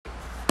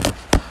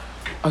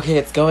Okay,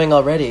 it's going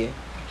already.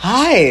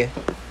 Hi,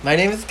 my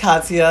name is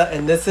Katya,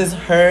 and this is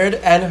Heard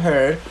and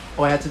Heard.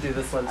 Oh, I had to do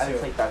this one too. I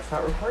was like, that's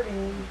not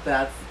recording.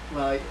 That's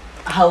like,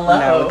 hello.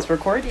 Now it's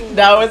recording.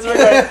 Now it's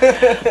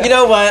recording. You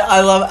know what?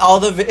 I love all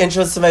the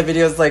intros to my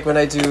videos. Like when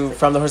I do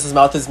From the Horse's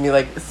Mouth, is me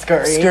like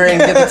scurrying,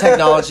 get the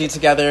technology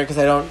together because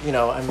I don't,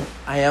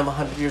 I am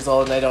 100 years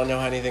old and I don't know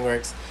how anything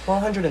works. Well,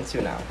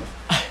 102 now.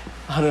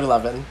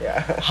 111.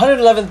 Yeah.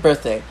 111th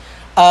birthday.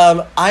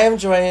 I am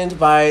joined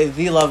by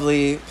the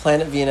lovely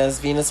Planet Venus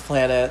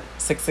Planet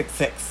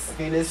 666.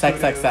 Venus. Sex.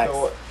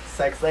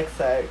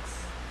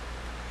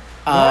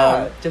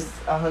 Just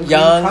a hungry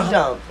young, cum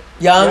dump.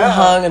 Young, Yeah.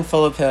 hung, and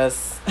full of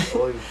piss.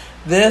 Oy.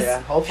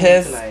 This hopefully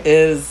piss tonight.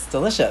 is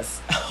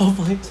delicious.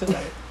 Hopefully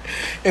tonight.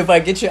 If I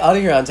get you out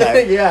of here on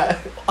time. Yeah.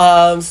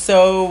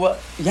 So,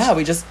 yeah,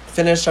 we just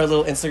finished our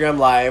little Instagram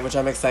live, which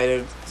I'm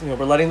excited. We're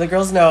letting the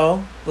girls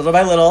know, little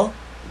by little,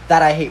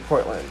 That I hate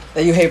Portland.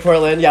 that you hate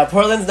Portland. Yeah,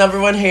 Portland's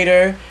 #1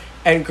 hater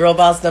and girl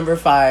boss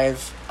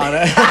 #5 on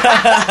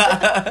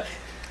it.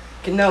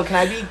 No, can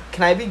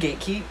I be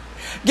gatekeep?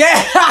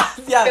 Yeah,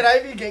 Can yeah. I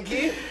be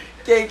gatekeep?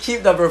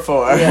 Gatekeep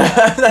 #4.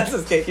 Yeah. That's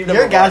just gatekeep #4.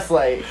 You're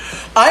gaslight.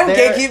 I'm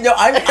There- gatekeep. No,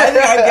 I think I'm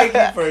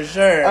gatekeep for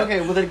sure.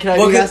 Okay, well then can I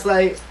Well, be 'cause-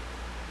 gaslight?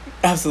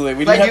 Absolutely.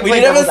 We Like, need you we play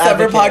need to have a devil's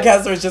separate advocate.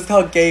 podcast where it's just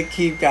called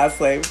Gatekeep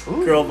Gaslight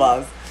Ooh. Girl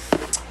Boss.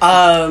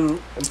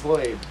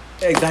 Employed.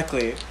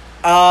 Exactly.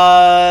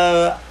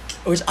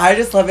 Which I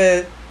just love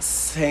it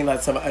saying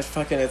that so much.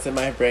 It's in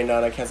my brain now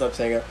and I can't stop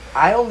saying it.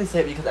 I only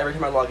say it because every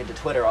time I log into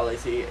Twitter, all I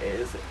see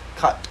is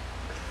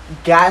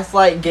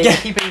gaslight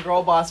gatekeeping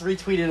girl boss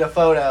retweeted a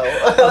photo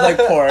Of, like,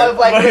 porn. of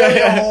like really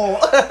a hole.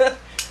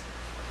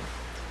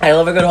 I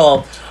love a good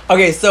hole.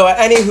 Okay, so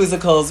any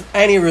rusicles,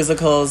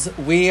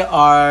 we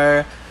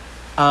are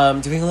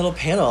doing a little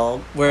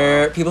panel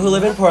where people who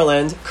live in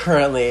Portland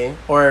currently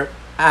or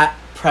at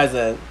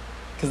present,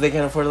 because they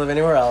can't afford to live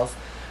anywhere else.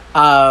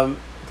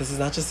 This is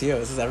not just you.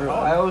 This is everyone.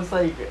 I was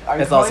like, are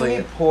you It's also calling me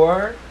you.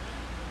 poor?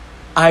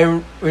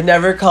 We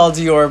never called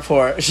you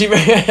poor.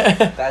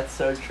 That's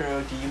so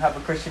true. Do you have a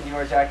Christian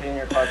Dior jacket in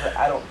your closet?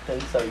 I don't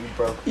think so. You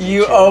broke.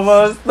 You bitches.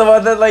 almost the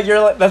one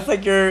that that's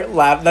like your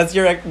lab. That's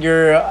your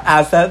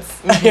assets.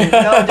 Mhm.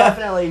 No,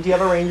 definitely. Do you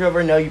have a Range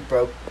Rover? No, you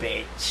broke,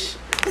 bitch.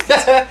 Those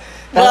are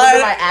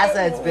my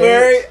assets,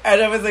 bitch.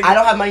 And I was like, I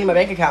don't have money in my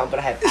bank account, but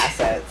I have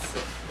assets.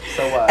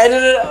 So what?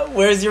 And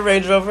where's your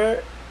Range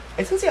Rover?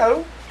 It's in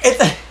Seattle.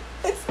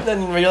 It's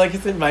then where you're like,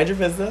 it's mind your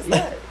business.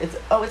 Yeah, it's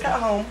at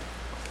home.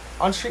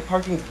 On street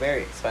parking is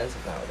very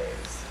expensive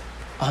nowadays.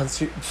 On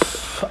street,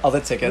 all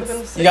the tickets. Live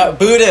in the city. You got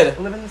booted.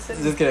 I live in the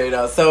city. Just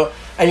kidding, So,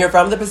 and you're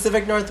from the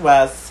Pacific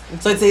Northwest.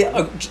 So I'd say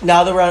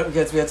now that we're on,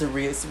 because we have to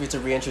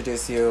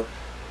reintroduce you.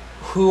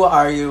 Who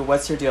are you?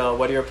 What's your deal?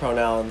 What are your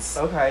pronouns?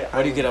 Okay.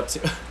 What do you get up to?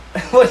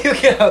 What do you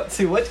get up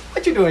to? What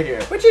you doing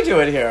here? What you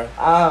doing here?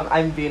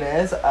 I'm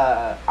Venus.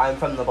 I'm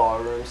from the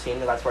ballroom scene.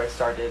 And that's where I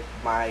started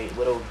my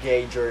little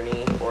gay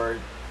journey, or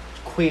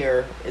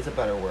queer is a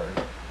better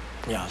word.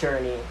 Yeah.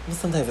 Journey.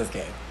 Sometimes it's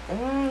gay.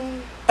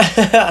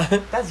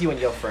 That's you and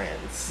your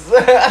friends.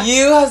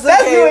 You have some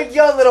That's gay- you and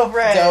your little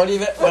friends. Don't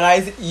even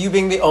you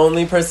being the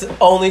only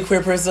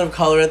queer person of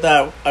color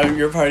at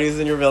your parties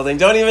in your building.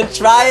 Don't even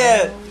try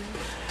it.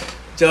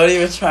 Don't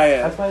even try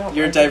it. That's why I don't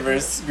You're a like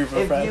diverse group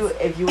of friends.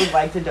 If you would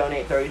like to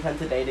donate 30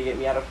 cents a day to get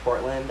me out of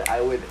Portland, I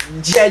would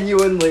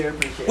genuinely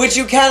appreciate Which it.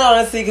 you can,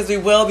 honestly, because we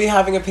will be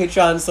having a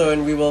Patreon,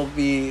 and we will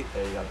be...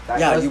 There you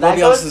go. You will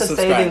be able to subscribe.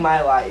 Saving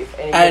my life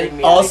and getting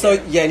me also, out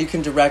of here. and you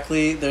can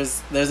directly...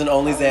 There's an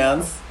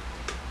OnlyZans.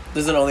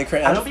 There's an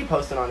OnlyCrans. I don't be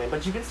posting on it,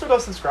 but you can still go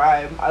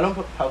subscribe. I don't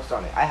post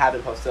on it. I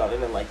haven't posted on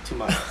it in like 2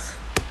 months.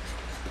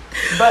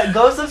 But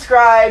go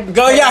subscribe.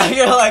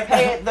 You're like...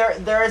 Hey,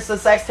 there is a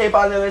sex tape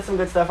on there. There's some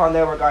good stuff on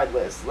there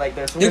regardless. Like,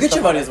 there's some You good get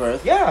your stuff on money's there.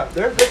 worth. Yeah,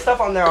 there's good stuff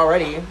on there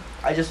already.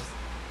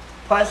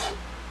 Plus,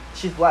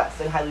 she's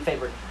blessed and highly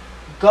favored.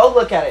 Go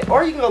look at it.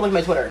 Or you can go look at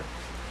my Twitter.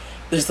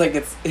 There's like,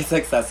 it's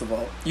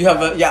accessible. You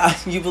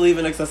have you believe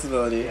in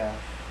accessibility. Yeah.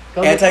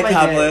 Go look at my dick.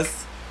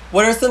 Anti-capitalist.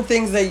 What are some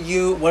things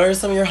what are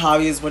some of your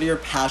hobbies? What are your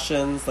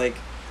passions? Like,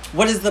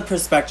 what is the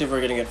perspective we're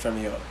going to get from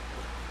you?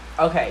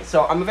 Okay,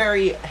 so I'm a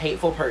very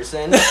hateful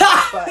person.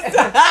 But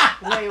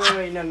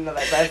wait, no,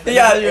 that's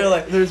Yeah, you're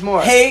like, there's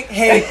more. Hate.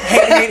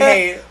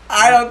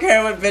 I don't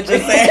care what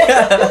bitches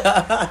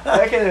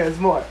say. Okay, there's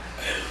more.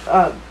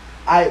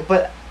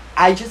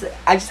 I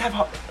just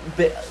have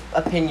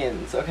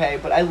opinions, okay?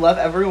 But I love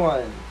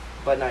everyone,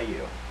 but not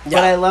you. Yeah.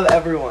 But I love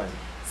everyone.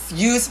 And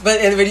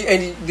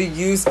the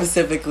you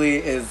specifically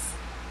is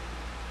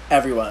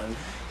everyone.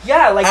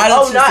 Yeah, like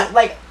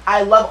Attitude-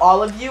 I love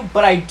all of you,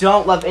 but I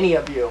don't love any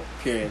of you.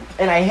 Period.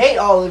 And I hate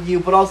all of you,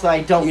 but also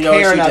I don't You know what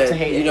care you enough did. to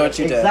hate You know what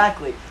you did.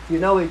 Exactly. You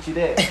know what you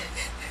did.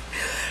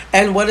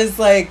 And what is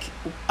I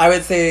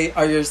would say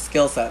are your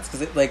skill sets?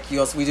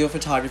 Because we do a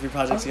photography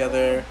project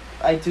together.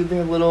 I do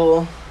their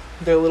little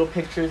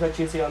pictures that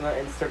you see on the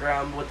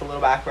Instagram with the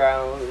little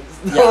backgrounds,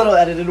 the Yeah. little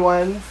edited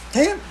ones.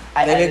 They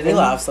make me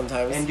laugh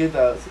sometimes. And do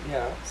those,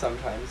 yeah,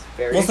 sometimes.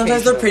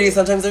 Sometimes they're pretty,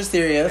 sometimes they're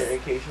serious. Very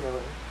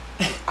occasionally.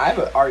 I'm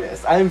an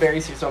artist. I'm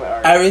very serious about my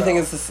art. Everything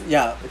so is just,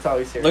 yeah. It's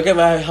always serious. Look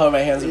at how my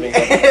hands are being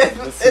done.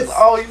 It's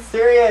always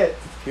serious.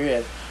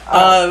 Period.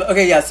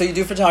 Okay, yeah, so you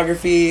do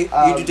photography,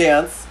 you do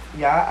dance.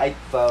 Yeah, I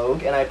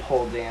Vogue and I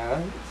pole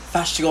dance.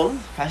 Fashion.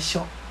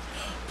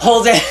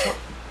 Pole dance.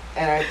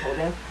 And I pole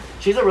dance.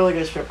 She's a really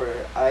good stripper.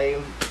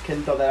 I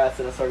can throw that ass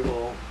in a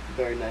circle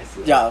very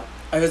nicely. Yeah,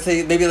 I would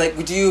say maybe like,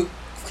 would you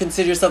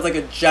consider yourself like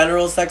a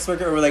general sex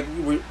worker, or like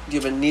do you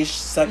have a niche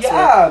sex worker?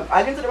 Yeah,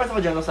 I consider myself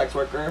a general sex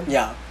worker.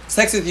 Yeah,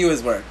 sex with you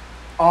is work.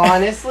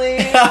 Honestly,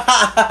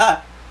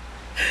 because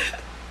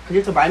you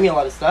have to buy me a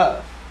lot of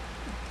stuff.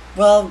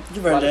 Well,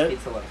 you've A lot earned of it.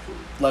 pizza, a lot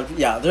of food.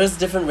 Yeah, there's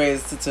different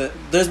ways to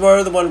there's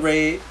more than one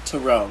way to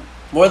Rome.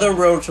 More than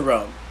road to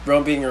Rome.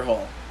 Rome being your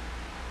hole.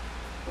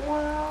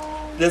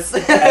 Wow. This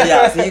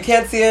yeah, so you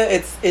can't see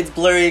it. It's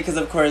blurry because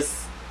of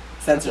course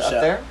censorship.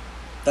 Up there?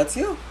 That's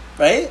you,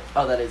 right?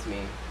 Oh, that is me.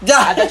 Yeah.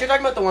 I thought you were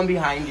talking about the one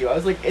behind you. I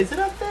was like, is it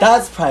up there?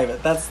 That's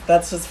private.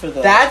 That's just for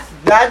the.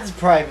 That's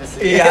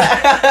privacy.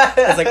 Yeah.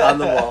 It's like on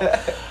the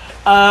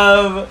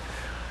wall.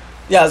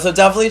 Yeah, so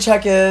definitely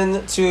check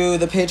in to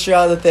the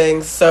Patreon, the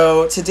things.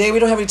 So today we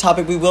don't have any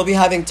topic. We will be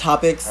having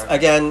topics. Okay.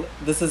 Again,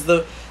 this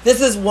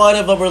is one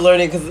of what we're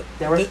learning because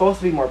There were supposed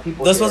to be more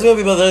people. there's supposed to be more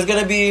people. There's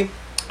gonna be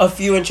a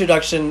few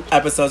introduction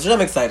episodes, which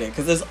I'm excited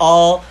because there's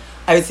all,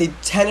 I would say,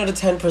 10 out of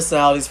 10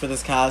 personalities for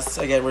this cast.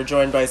 Again, we're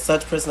joined by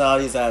such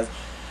personalities as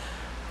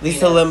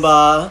Lisa Venus.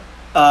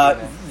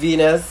 Limbaugh,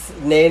 Venus,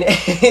 Nene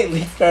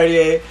Leaf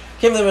Cartier,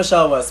 Kimberly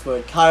Michelle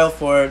Westwood, Kyle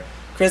Ford,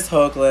 Chris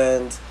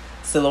Hoagland,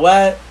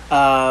 Silhouette.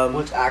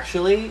 Which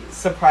actually,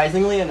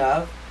 surprisingly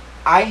enough,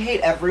 I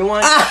hate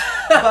everyone.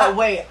 But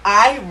wait,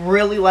 I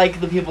really like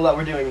the people that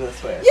we're doing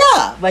this with.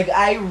 Yeah. Like,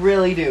 I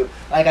really do.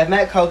 Like, I've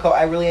met Coco.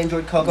 I really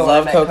enjoyed Coco.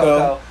 Love I met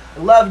Coco. I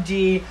love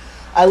G.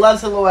 I love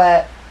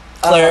Silhouette.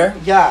 Claire.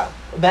 Yeah.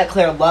 Met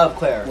Claire. Love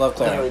Claire. Love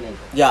Claire. Literally named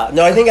her. Yeah,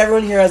 no, I think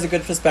everyone here has a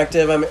good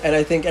perspective, and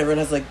I think everyone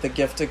has like the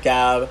gift of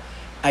gab.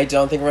 I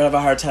don't think we're gonna have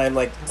a hard time.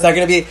 Like, it's not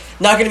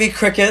gonna be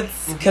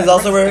crickets because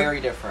also we're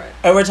very different.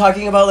 and we're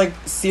talking about like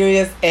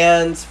serious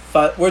and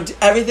fun.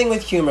 Everything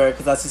with humor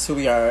because that's just who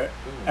we are.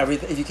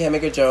 Everything. If you can't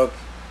make a joke,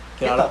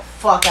 Get the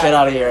fuck get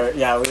out of here.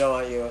 Yeah, we don't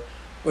want you.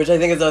 Which I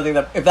think is another thing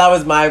that if that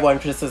was my one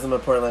criticism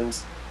of Portland,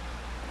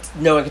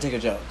 no one can take a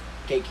joke.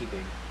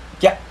 Gatekeeping.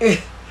 Yeah,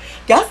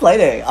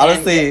 gaslighting.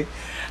 Honestly,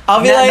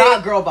 I'll be not, like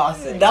not girl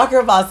bossing. not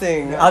girl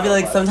bossing. Not I'll be girl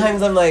like bossing.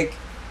 sometimes I'm like,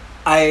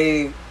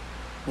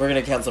 we're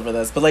gonna cancel for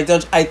this, but like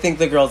I think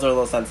the girls are a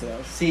little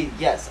sensitive. See,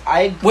 yes,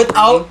 I agree.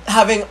 Without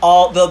having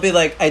they'll be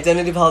like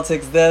identity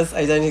politics this,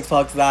 identity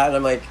politics that, and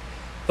I'm like,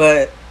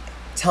 but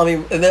tell me,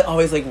 and then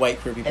always like white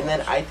queer people. And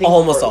then I think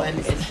Almost Portland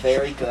always. is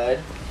very good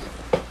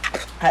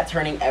at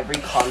turning every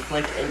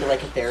conflict into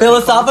like a therapy.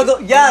 Philosophical,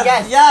 conflict.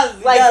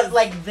 yes, Like, yes.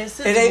 like this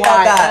is It ain't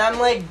why, about that. and I'm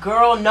like,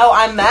 girl, no,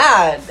 I'm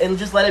mad, and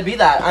just let it be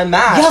that. I'm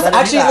mad. Yes, Let it be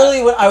actually, that.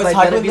 literally, when I was Like,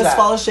 talking let it with be Miss that.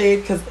 Swallow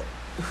Shade,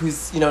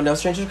 who's no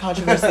stranger to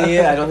controversy.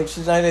 I don't think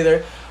she's denied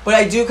either. But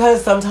I do kind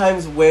of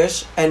sometimes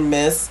wish and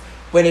miss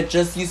when it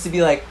just used to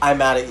be like, I'm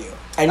mad at you,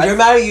 and you're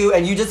mad at you,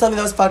 and you did something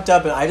that was fucked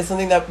up, and I did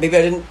something that maybe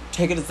I didn't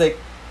take it as like,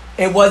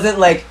 it wasn't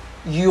like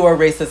you are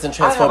racist and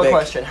transphobic. I have a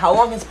question. How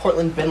long has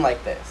Portland been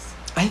like this?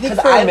 I think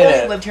Because for a I've minute.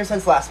 only lived here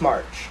since last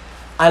March.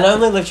 I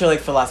only lived here like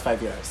for the last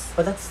 5 years.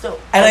 But that's still.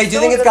 And I that's do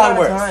still think a it's good gotten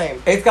amount of worse.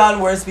 time. It's gotten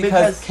worse because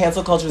Because-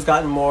 cancel culture's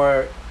gotten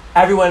more.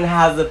 Everyone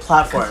has a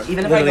platform.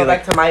 Even if I go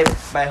back to my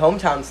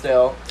hometown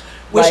still,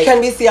 which like,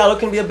 can be Seattle,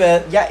 can be a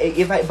bit. yeah.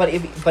 If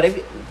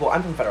well,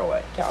 I'm from Federal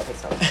Way. Yeah, okay,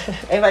 so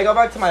if I go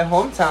back to my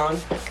hometown,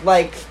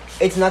 like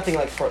it's nothing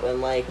like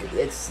Portland. Like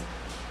it's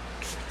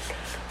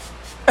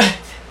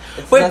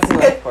nothing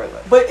like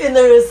Portland. But and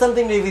there is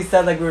something to be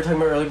said, like we were talking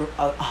about earlier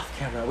off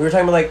camera. We were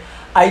talking about like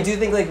I do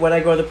think like when I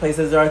go other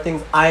places, there are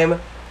things I am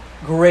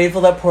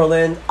grateful that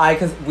Portland.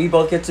 Because we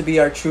both get to be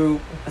our true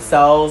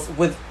selves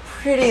with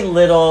pretty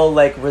little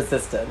like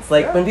resistance.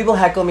 Like when people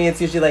heckle me,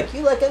 it's usually like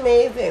you look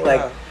amazing.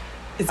 Like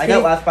it's I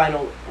got laughed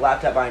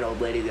at by an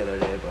old lady the other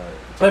day,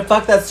 But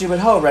fuck that stupid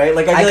hoe, right?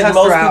 Like I I feel like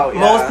cussed her out,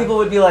 most yeah. people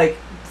would be like,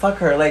 fuck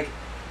her. Like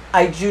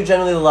I do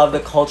generally love the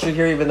culture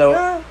here, even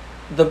though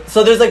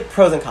so there's like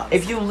pros and cons.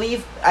 If you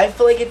leave, I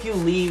feel like if you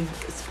leave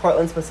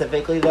Portland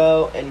specifically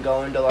though, and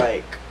go into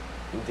like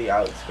the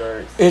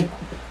outskirts, it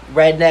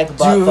redneck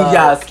butt dude, fuck,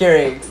 yeah,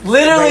 scary.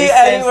 Literally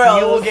racist, anywhere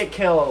else, you will get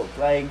killed.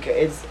 Like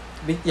it's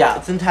yeah,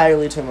 it's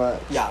entirely too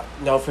much. yeah,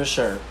 no, for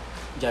sure.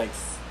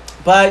 Yikes.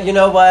 But you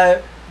know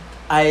what?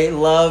 I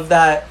love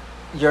that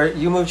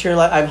you moved here.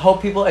 I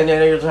hope people, and I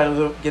know you're trying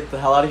to get the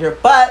hell out of here,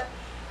 but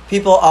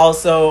people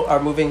also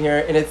are moving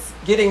here, and it's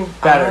getting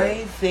better.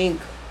 I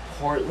think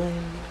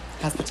Portland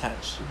Has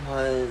potential.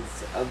 was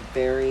a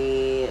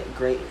very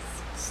great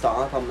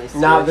stop on my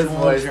spiritual Not this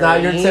voice, journey.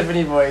 not your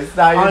Tiffany voice,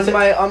 not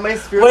your on my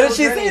spiritual What did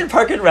she journey. say in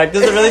Park and Rec?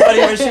 This is really funny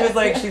where she's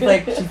like,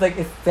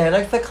 it's 10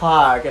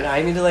 o'clock, and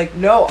I need to like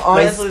No,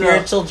 honestly, my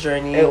spiritual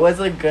journey. It was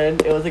a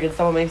good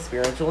stop on my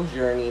spiritual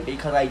journey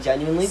because I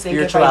genuinely think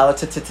if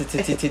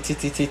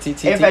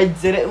I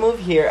didn't move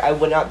here, I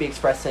would not be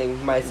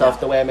expressing myself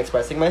the way I'm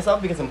expressing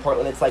myself because in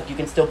Portland it's like you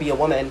can still be a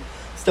woman,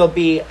 still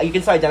be, you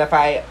can still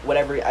identify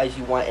whatever as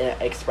you want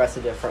and express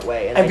a different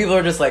way. And people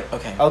are just like,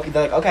 okay. Okay,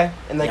 they're like, okay.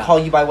 And they Yeah. call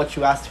you by what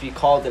you asked to be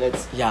called, and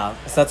it's... Yeah,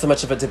 it's not so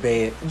much of a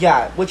debate.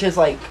 Yeah, which is,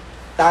 like,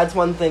 that's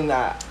one thing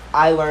that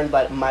I learned,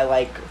 that my,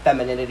 like,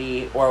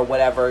 femininity or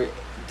whatever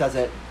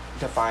doesn't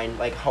define,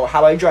 like,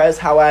 how I dress,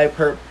 how I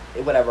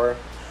whatever.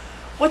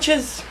 Which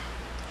is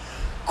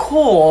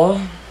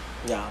cool.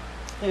 Yeah.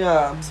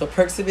 Yeah. So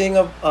perks of being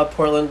a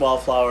Portland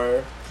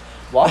wallflower.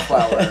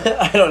 Wallflower.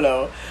 I don't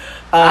know.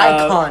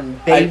 Icon,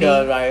 baby.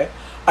 Icon, right?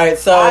 All right,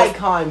 so...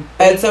 Icon,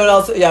 baby. And so it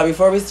also, yeah,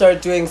 before we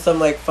start doing some,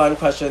 like, fun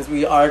questions,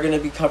 we are going to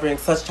be covering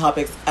such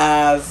topics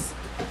as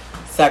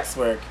sex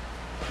work,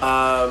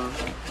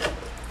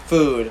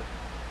 food,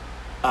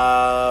 Can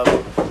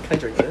I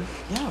drink this?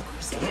 yeah, of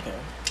course, I don't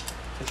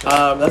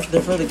care. That's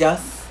there for the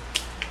guests.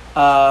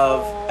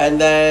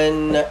 And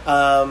then,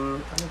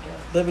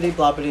 libbity,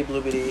 blobbity,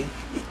 bloobity.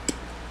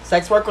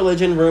 Sex work,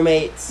 religion,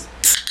 roommates.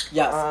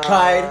 Yes,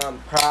 pride.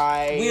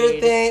 Pride. Weird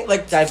thing,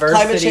 like Diversity.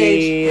 climate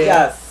change.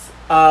 Yes.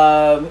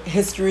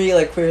 History,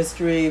 like queer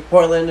history,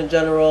 Portland in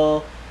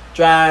general,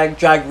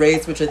 drag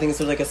race, which I think is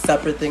sort of like a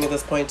separate thing at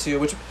this point too.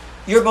 Which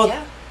you're both,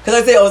 Yeah.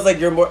 because I say always like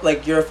you're more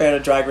like you're a fan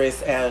of drag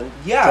race and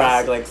Yes.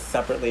 drag like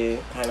separately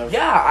kind of.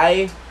 Yeah,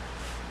 I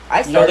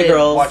You're started the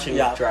girls, watching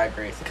yeah. Drag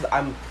Race because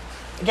I'm,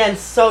 again,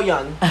 so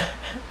young.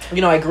 You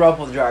know, I grew up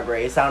with Drag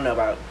Race. I don't know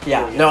about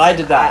Yeah, you. no, I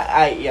did that.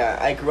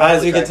 I grew up As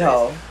with you can Drag Race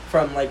tell.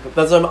 from like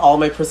That's why all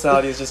my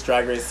personality is just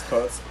drag race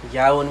quotes.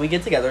 yeah. When we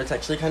get together, it's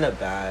actually kind of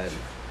bad.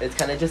 It's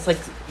kind of just like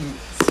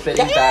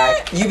spitting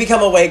back. You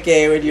become a white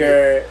gay when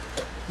you're.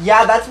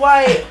 Yeah, that's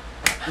why.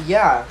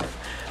 Yeah,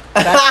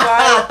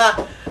 that's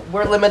why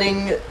we're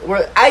limiting.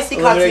 I see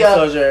Limiting Katya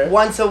exposure.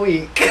 once a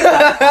week.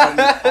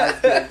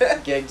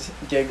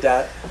 gigged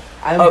at.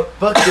 I'm Oh.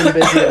 booked and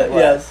busy.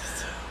 Yes.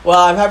 Well,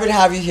 I'm happy to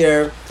have you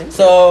here.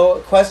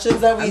 So,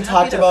 questions that we I'm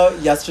talked happy to-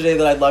 about yesterday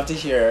that I'd love to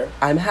hear.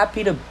 I'm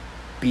happy to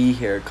be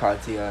here,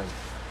 Katya.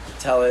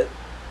 Tell it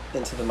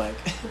into the mic.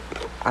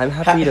 I'm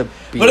happy to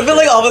be. What if it here.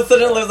 like all of a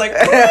sudden it was like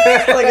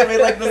like it made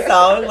like the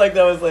sound like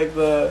that was like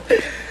the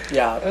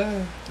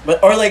yeah.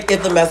 But or like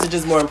if the message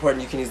is more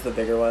important, you can use the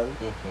bigger one.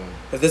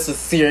 Mm-hmm. If this is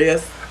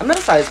serious, I'm not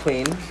a size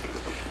queen.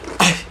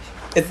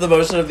 it's the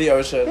motion of the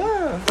ocean.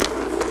 Yeah.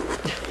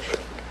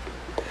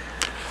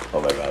 Oh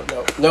my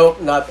god,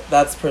 no,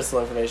 that's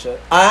personal information.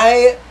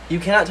 You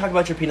cannot talk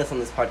about your penis on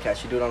this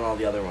podcast. You do it on all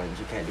the other ones.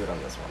 You can't do it on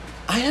this one.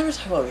 I never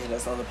talk about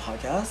penis on the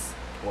podcast.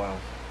 Wow.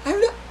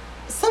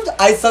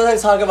 I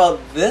sometimes talk about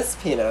this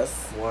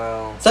penis.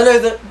 Wow.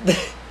 Sometimes,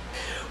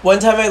 one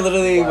time I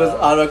literally was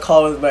Wow. on a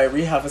call with my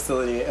rehab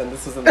facility, and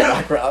this was in the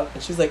background,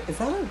 and she's like, "Is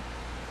that a?"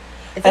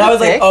 Is And I was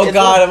like, dick? "Oh Is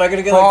God, it am I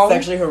gonna get bong? like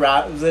sexually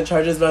harassed and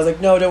charges?" But I was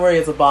like, "No, don't worry,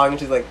 it's a bong." And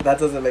she's like, "That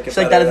doesn't make it." She's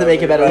better. like, that doesn't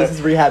make it better. But- This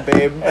is rehab,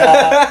 babe.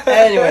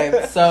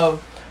 Anyway, so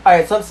all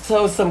right,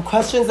 so some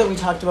questions that we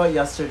talked about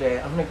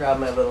yesterday. I'm gonna grab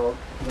my little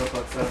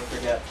notebook so I don't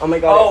forget. Oh my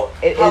god. Oh,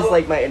 it how is about-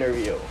 like my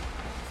interview.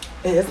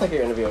 It is like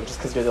your interview, just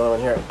because you're the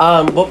only one here.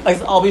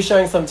 Well, I'll be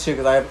sharing some too,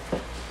 because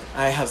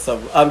I have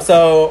some.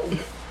 So,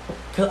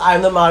 cause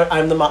I'm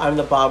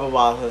the Barbara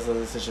Walters of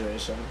the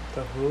situation.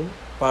 The who?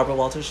 Barbara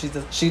Walters.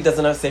 She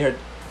doesn't know to say her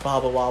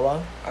Barbara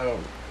Wawa. I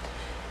don't.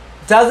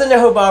 Doesn't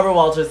know who Barbara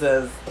Walters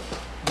is,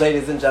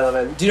 ladies and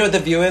gentlemen. Do you know what The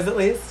View is at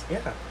least?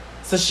 Yeah.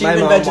 So she My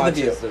mom invented The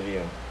watches View. The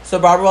View. So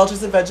Barbara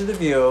Walters invented The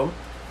View.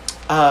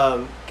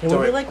 Can don't we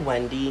worry. be like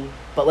Wendy,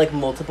 but like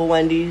multiple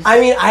Wendy's? I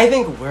mean, I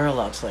think we're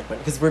allowed to like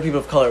Wendy because we're people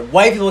of color.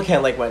 White people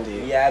can't like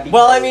Wendy. Yeah,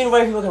 Well, I because- mean,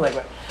 white people can like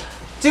Wendy.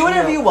 Do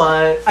whatever No. you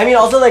want. I mean,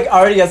 also, like,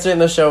 already yesterday in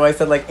the show, I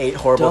said, like, 8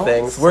 horrible Don't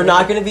things. say We're not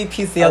that. going to be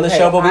PC on the Okay,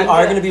 show, but we I'm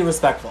are gonna- going to be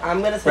respectful.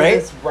 I'm gonna say Right?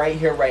 this right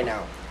here, right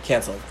now.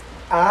 Canceled.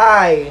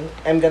 I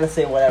am gonna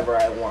say whatever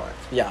I want.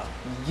 Yeah.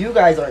 You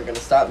guys aren't gonna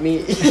stop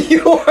me.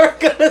 You aren't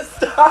gonna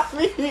stop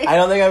me. I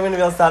don't think I'm going to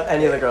be able to stop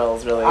any of the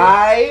girls, really.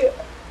 I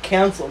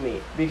cancel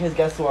me because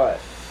guess what?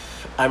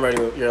 I'm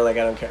already, you're like,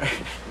 I don't care.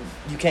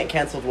 You can't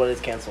cancel what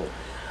is canceled.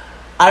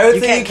 I would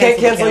You say can't you can't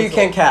cancel the cancel, you cancel.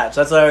 can't catch.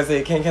 That's what I would say.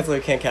 You can't cancel,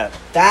 you can't catch.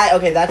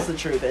 That's the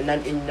truth, and none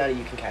of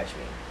you can catch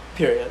me.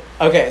 Period.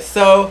 Okay,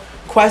 so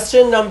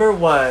question number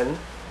 1.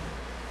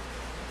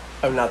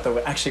 Oh, not the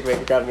wig. Actually,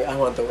 wait, grab me. I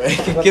want the wig.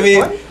 You want Give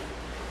this me.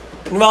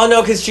 one? Well,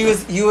 no, because you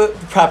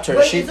prepped her.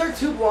 Wait, She. is there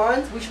two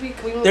blondes? Can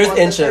we move There's blonde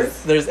inches.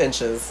 sisters? There's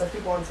inches. Let's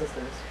do blonde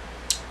sisters.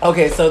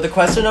 Okay, so the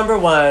question number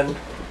 1.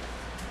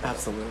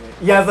 Absolutely.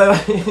 Yes,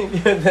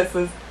 this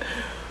is.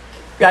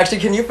 Actually,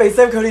 can you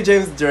FaceTime Cody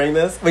James during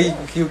this? Wait,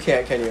 you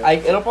can't, can you? I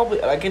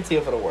can see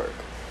if it'll work.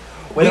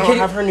 We We don't can-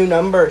 have her new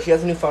number. She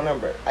has a new phone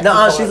number. I No, can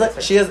call she's her like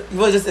this. she has.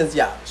 Well, just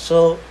yeah.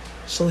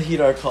 She'll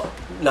heed our call.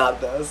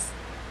 Not this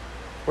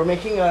We're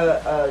making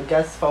a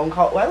guest phone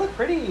call. Oh, I look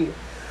pretty.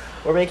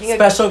 We're making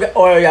special.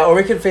 Or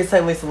we could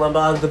FaceTime Lisa Lumba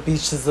on the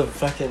beaches of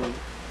fucking.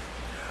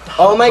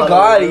 Oh my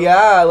god, Honolulu.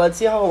 yeah. Let's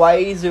see how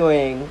Hawaii's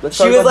doing. Let's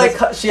She talk was about like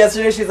this-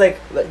 yesterday. She's like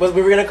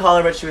we were gonna call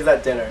her, but she was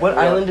at dinner. what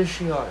Yeah. island is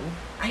she on?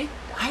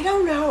 I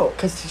don't know.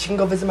 Because she can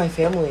go visit my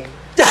family.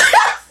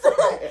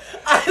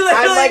 I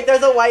I'm like,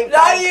 there's a white Not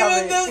flag even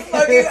coming. this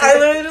fucking. I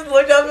literally just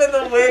looked up at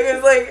the wig.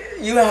 It's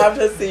like you have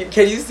to see.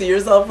 Can you see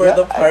yourself where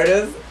the part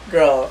is,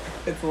 girl?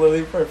 It's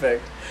literally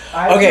perfect.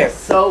 Okay,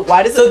 so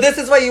why does so this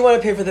is why you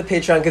want to pay for the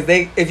Patreon, because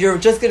if you're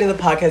just getting the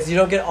podcast, you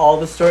don't get all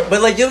the story,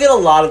 but like you'll get a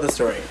lot of the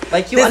story.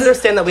 Like you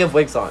understand that we have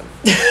wigs on,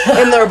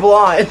 and they're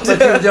blonde, but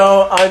you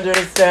don't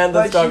understand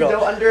the struggle. You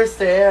don't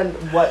understand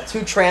what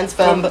two trans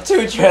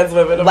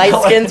women, light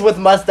skins with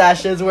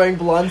mustaches, wearing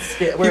blonde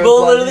skin.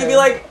 People literally be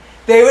like,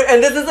 they would,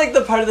 and this is like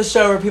the part of the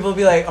show where people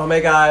be like, oh my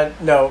god,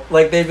 no,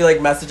 like they'd be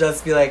like message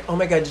us, be like, oh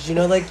my god, did you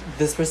know like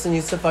this person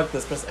used to fuck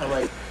this person? I'm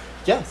like.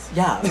 Yes.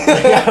 Yeah.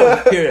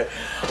 Yeah. Period.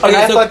 Okay, and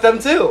I fuck them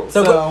too.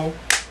 So.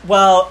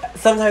 Well,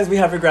 sometimes we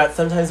have regrets.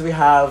 Sometimes we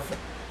have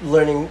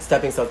learning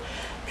stepping stones.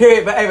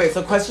 Period. But anyway,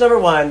 so question number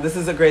 1. This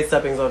is a great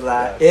stepping stone to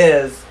that.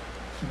 Yes. Is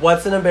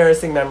what's an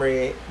embarrassing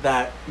memory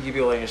that you'd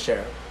be willing to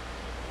share?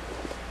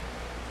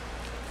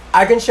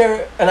 I can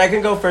share, and I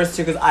can go first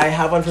too, because I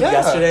have one from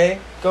yesterday.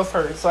 Go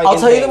first. So I'll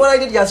tell you the one I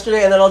did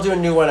yesterday, and then I'll do a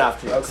new one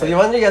after you. Okay. So the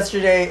one I did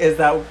yesterday is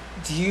that.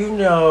 Do you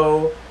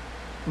know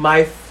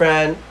my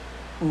friend?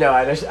 No,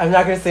 I'm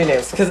not going to say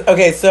names. Because,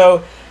 okay,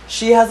 so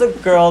she has a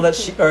girl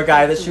or a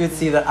guy that she would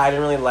see that I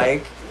didn't really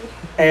like.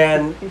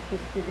 And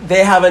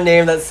they have a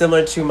name that's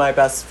similar to my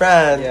best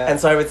friend. Yeah. And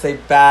so I would say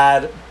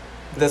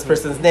this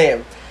person's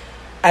name.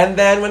 And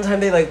then one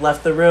time they, like,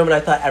 left the room and I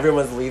thought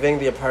everyone was leaving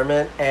the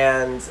apartment.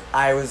 And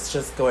I was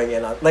just going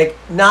in on, like,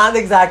 not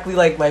exactly,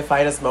 like, my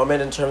finest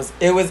moment in terms,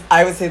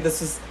 I would say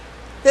this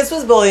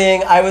was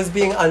bullying. I was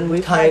being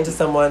unkind to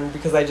someone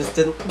because I just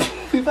didn't.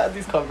 We've had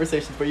these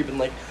conversations where you've been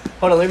like,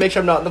 hold on, let me make sure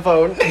I'm not on the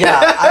phone.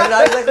 Yeah, I'm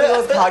not exactly the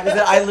most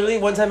cognizant. I literally,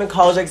 one time in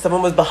college, like,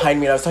 someone was behind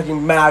me and I was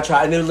talking mad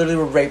trash and they literally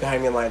were right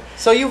behind me in line.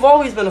 So you've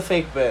always been a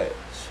fake bitch.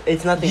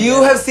 It's nothing.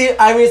 You have seen,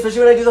 I mean, especially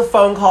when I do the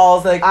phone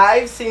calls, like.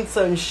 I've seen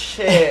some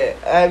shit.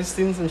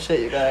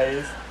 You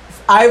guys.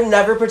 I've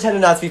never pretended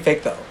not to be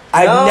fake, though.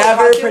 I've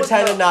never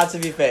pretended not to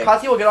be fake.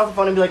 Katya will get off the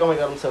phone and be like, oh my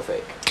god, I'm so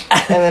fake.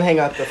 And then hang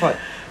up the phone.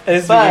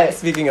 And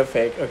speaking of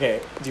fake, okay,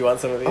 do you want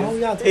some of these? Oh,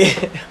 yeah.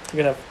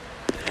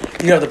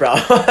 You have the brown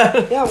one.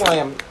 Yeah, well, I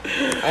am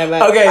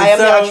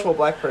the actual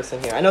black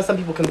person here. I know some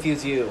people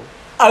confuse you.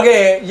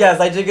 Okay, yes,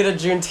 I did get a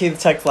Juneteenth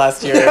text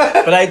last year.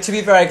 But to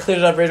be fair, I cleared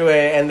it up right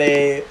away and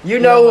they... You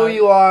know who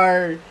you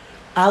are.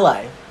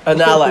 Ally.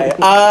 An ally.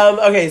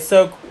 Okay,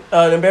 so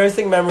an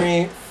embarrassing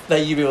memory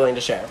that you'd be willing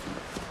to share.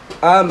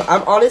 I'm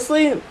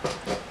honestly...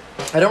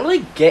 I don't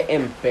really get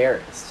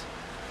embarrassed.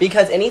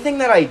 Because anything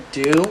that I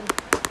do...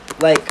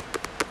 Like,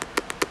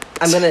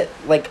 I'm gonna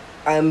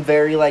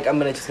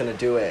just gonna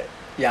do it.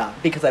 Yeah.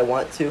 Because I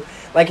want to.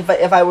 Like,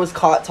 if I was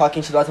caught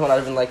talking shit about someone, I'd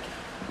have been like,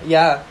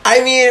 yeah.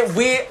 I mean,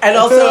 and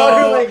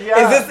also, like,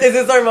 yeah. is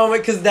this our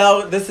moment? Because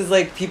now this is,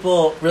 like,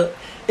 people,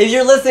 if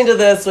you're listening to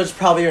this, which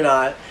probably you're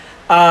not,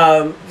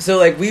 so,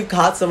 like, we've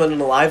caught someone in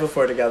a live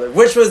before together,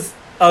 which was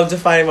a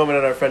defining moment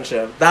in our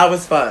friendship. That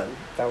was fun.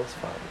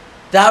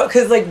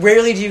 Because, like,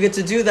 rarely do you get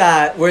to do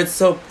that, where it's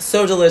so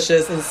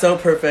delicious and so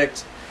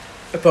perfect.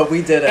 But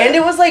we did it. And it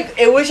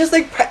was just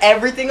like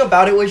everything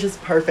about it was just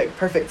perfect.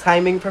 Perfect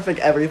timing, perfect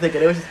everything.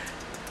 And it was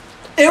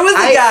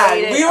a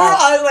gag. We were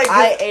on like...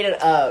 I ate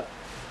it up.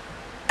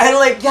 And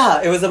like,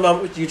 yeah, it was a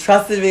moment you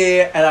trusted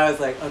me and I was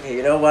like, okay,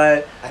 you know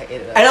what? I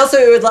ate it up. And also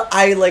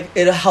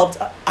it helped,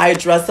 I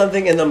addressed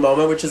something in the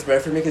moment, which is rare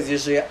for me because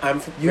usually I'm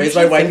raised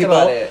by white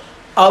people.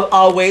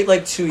 I'll wait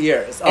like 2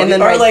 years. I'll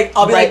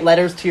write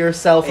letters to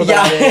yourself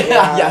about it.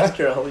 Yeah. Yes,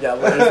 girl. Yeah,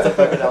 letters to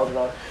fucking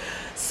Algernon.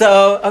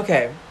 So,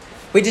 okay.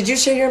 Wait, did you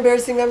share your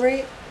embarrassing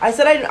memory? I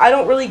said I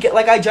don't really get,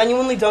 like, I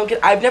genuinely don't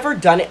get, I've never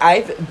done it.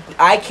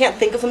 I can't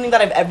think of something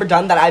that I've ever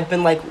done that I've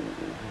been like,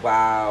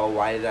 wow,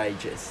 why did I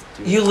just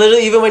do You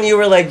literally, even when you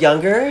were, like,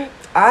 younger?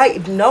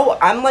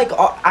 I'm like,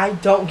 I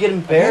don't get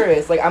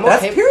embarrassed. Like, I'm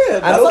that's okay.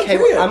 Period.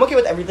 I'm okay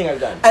with everything I've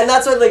done. And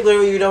that's what, like,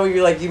 literally,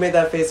 you're like, you made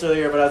that face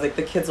earlier, but I was like,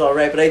 the kids are all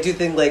right. But I do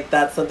think, like,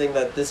 that's something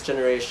that this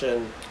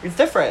generation... It's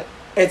different.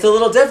 It's a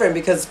little different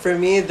because for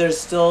me,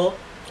 there's still...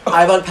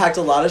 I've unpacked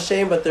a lot of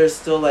shame, but there's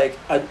still, like,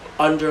 an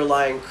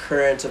underlying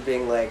current of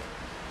being, like,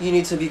 you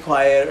need to be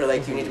quiet, or,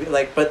 like, you need to be,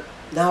 like, but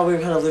now we're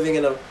kind of living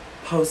in a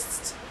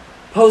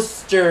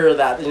poster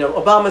that, you know,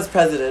 Obama's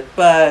president,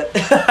 but,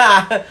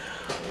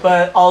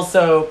 but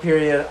also,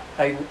 period,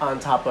 on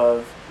top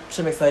of, which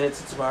I'm excited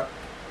to tomorrow.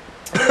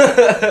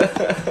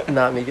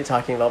 Not me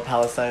talking about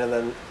Palestine and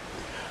then,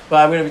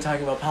 but I'm going to be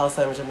talking about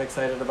Palestine, which I'm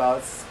excited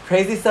about.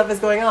 Crazy stuff is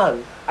going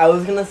on. I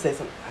was going to say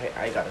something.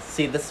 I got to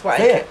see, this is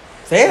why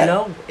Say it.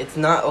 No, it's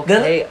not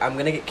okay. I'm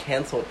gonna get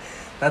canceled.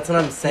 That's what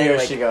I'm saying. Here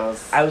like, she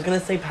goes. I was gonna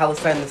say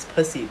Palestine this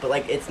pussy, but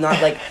like it's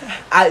not like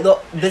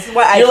this is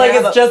why I. You're like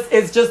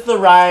it's just the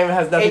rhyme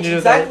has nothing to do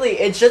with exactly.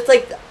 It's just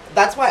like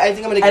that's why I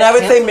think I'm gonna get. And I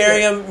would say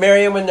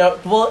Miriam would know.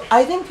 Well,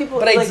 I think people.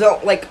 But I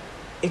don't like.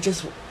 It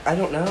just I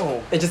don't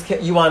know. It just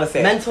you want to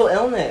say mental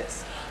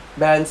illness.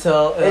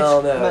 Mental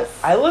illness.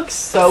 I look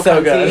so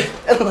good.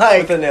 And like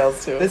with the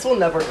nails too. This will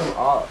never come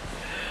off.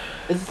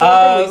 Is this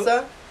from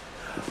Lisa?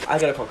 I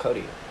gotta call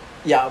Cody.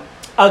 Yeah.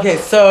 Okay,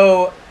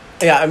 so,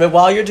 yeah, I mean,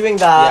 while you're doing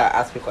that... Yeah,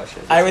 ask me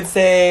questions. I would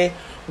say,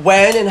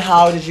 When and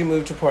how did you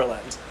move to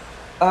Portland?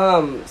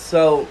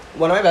 So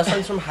one of my best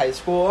friends from high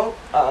school,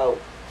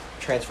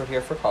 transferred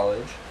here for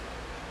college.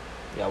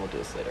 Yeah, we'll do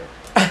this later.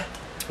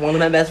 One of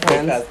my best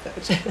friends,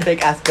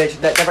 fake ass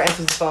bitch that never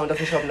answers the phone,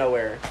 doesn't show up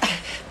nowhere.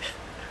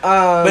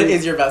 But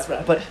is your best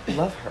friend? But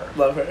love her.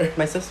 Love her.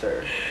 My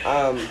sister.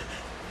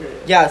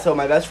 Yeah, so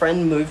my best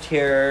friend moved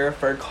here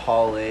for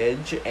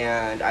college,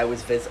 and I would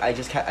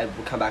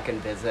come back and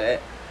visit.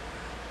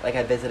 Like,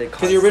 I visited constantly.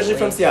 Because you're originally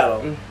from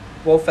Seattle.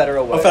 Well,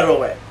 Federal Way. Oh, Federal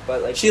Way.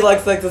 But like she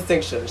likes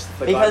distinction.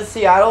 Like, because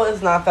Seattle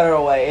is not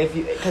Federal Way.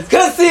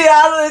 Because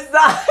Seattle is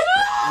not.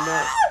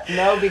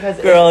 No, because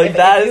girl,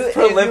 that is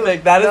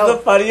prolific. That is the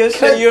funniest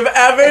shit you've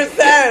ever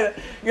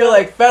said. You're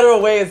like,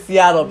 Federal Way is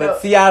Seattle,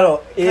 but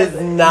Seattle is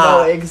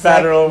not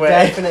Federal Way.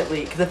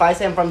 Definitely, because if I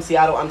say I'm from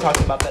Seattle, I'm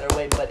talking about Federal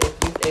Way. But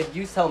if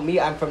you tell me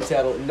I'm from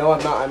Seattle, no,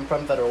 I'm not. I'm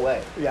from Federal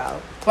Way. Yeah.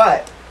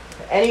 But,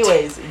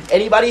 anyways,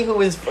 anybody who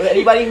you is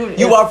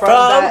are from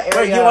that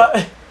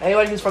area,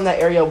 anybody who's from that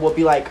area will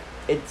be like,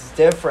 it's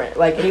different.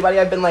 Like, anybody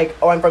I've been like,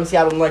 oh, I'm from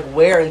Seattle. I'm like,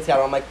 where in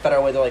Seattle? I'm like,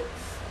 Federal Way. They're like,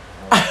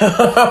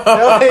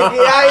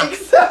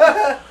 yikes.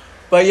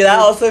 But yeah, that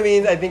also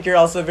means I think you're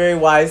also very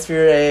wise for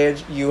your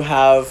age. You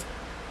have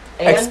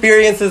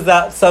experiences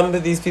that some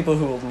of these people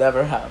who will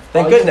never have.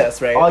 Thank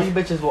goodness, right? All you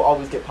bitches will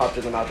always get popped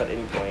in the mouth at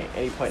any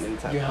point in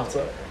time. You have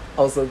to.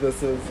 Also,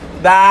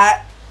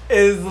 that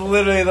is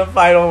literally the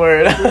final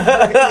word.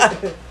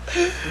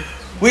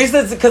 We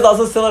should, because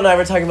also Scylla and I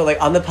were talking about,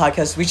 like, on the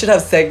podcast, we should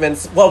have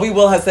segments. Well, we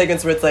will have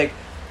segments where it's like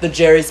the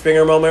Jerry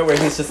Springer moment where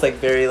he's just like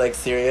very like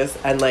serious,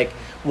 and like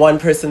one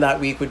person that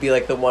week would be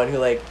like the one who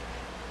like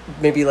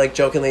maybe like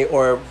jokingly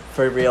or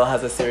for real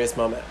has a serious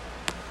moment.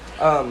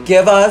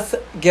 Give us.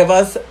 Do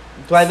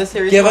I have a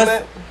serious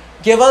moment?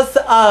 Give us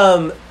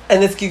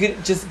and this you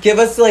could just give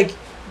us like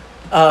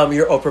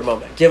your Oprah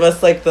moment. Give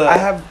us like the. I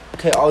have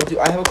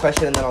a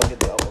question and then I'll get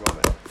the Oprah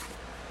moment.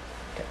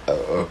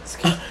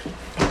 Okay.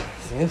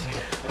 Excuse me.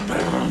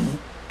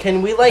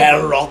 Can we like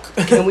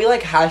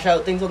hash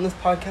out things on this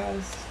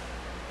podcast?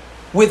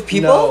 With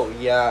people? No,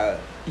 yeah.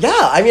 Yeah,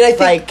 I mean, I think...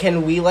 Like,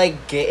 can we,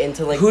 like, get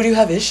into, like... Who do you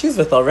have issues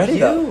with already,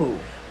 though? You.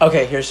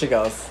 Okay, here she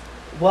goes.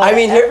 Well,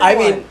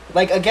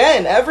 like,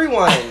 again,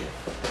 everyone.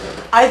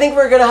 I think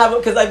we're gonna have...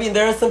 Because, I mean,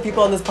 there are some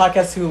people on this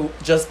podcast who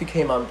just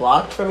became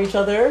unblocked from each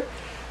other.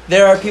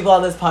 There are people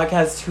on this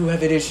podcast who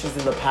have had issues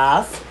in the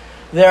past.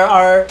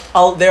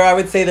 I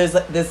would say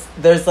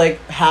there's like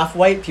half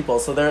white people,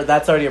 so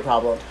that's already a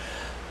problem.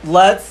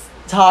 Let's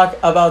talk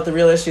about the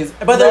real issues.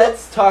 But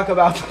let's talk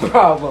about the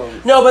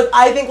problem. No, but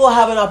I think we'll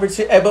have an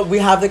opportunity. But we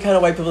have the kind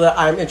of white people that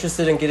I'm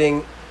interested in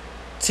getting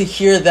to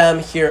hear them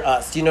hear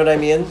us. Do you know what I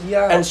mean?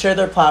 Yeah. And share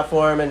their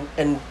platform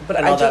and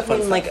all that fun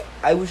stuff. Like,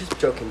 I was just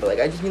joking, but like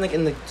I just mean like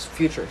in the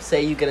future.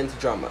 Say you get into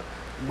drama.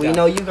 We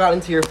know you got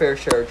into your fair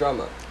share of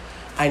drama.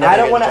 I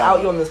don't want to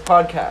out you on this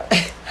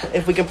podcast.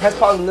 If we can press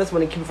pause on this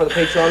one and keep it for the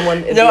Patreon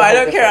one. No, I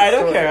don't care.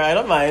 I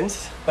don't mind.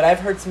 But I've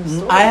heard some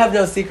stories. I have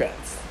no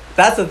secrets.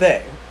 That's the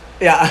thing.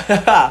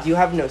 Yeah. You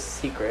have no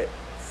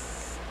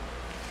secrets.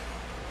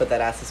 But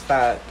that ass is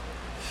fat.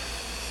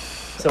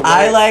 So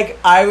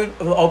I would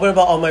open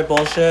about all my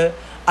bullshit.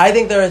 I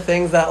think there are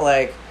things that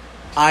like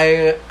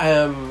I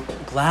am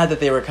glad that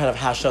they were kind of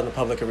hashed out in the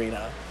public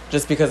arena.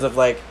 Just because of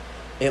like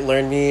it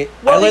learned me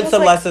I learned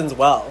some lessons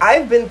well.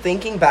 I've been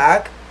thinking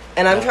back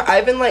and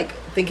I've been like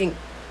thinking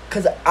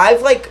because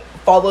I've like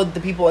followed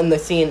the people in the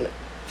scene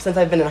since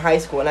I've been in high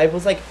school, and I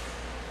was like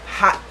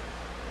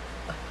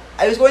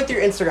I was going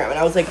through Instagram and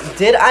I was like,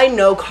 did I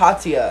know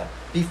Katya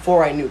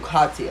before I knew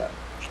Katya?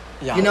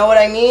 Yeah. You know what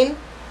I mean?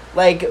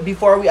 Like,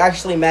 before we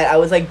actually met, I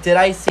was like, did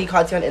I see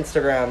Katya on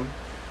Instagram?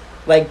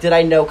 Like, did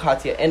I know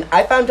Katya? And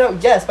I found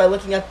out, yes, by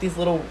looking at these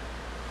little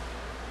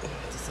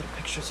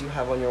pictures you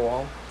have on your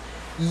wall.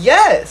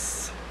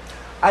 Yes!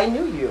 I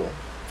knew you.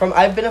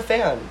 I've been a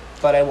fan,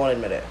 but I won't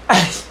admit it.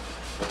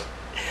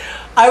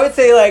 I would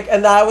say, like,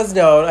 and that was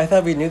known. I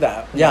thought we knew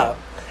that. Yeah.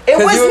 It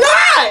was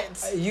not!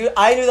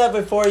 I knew that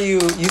before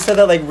you said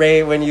that, like,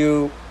 Ray, when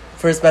you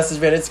first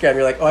messaged me on Instagram.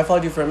 You're like, oh, I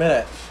followed you for a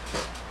minute.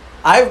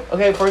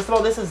 Okay, first of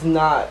all, this is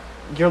not...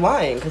 You're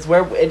lying, because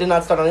it did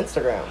not start on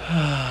Instagram.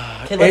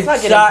 Okay, let's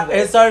not get into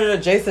this. It started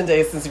adjacent to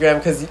Instagram,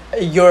 because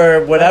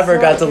your whatever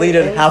got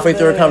deleted halfway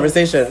through a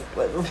conversation.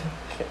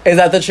 Is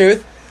that the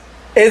truth?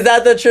 Is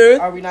that the truth?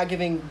 Are we not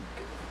giving...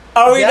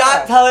 Are we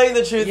not telling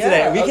the truth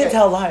today? We can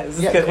tell lies.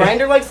 Yeah,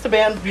 Grindr likes to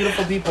ban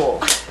beautiful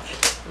people.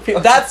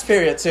 That's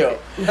period too.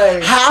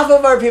 Like, half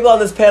of our people on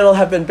this panel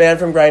have been banned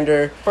from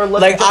Grindr for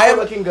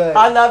looking good.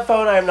 On that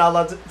phone, I am not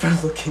allowed to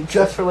for looking good.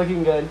 Just for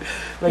looking good.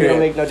 Like, don't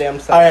make no damn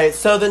sense. All right.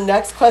 So the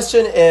next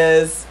question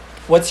is,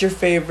 what's your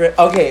favorite?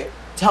 Okay,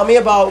 tell me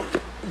about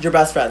your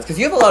best friends, because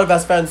you have a lot of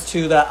best friends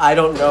too that I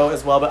don't know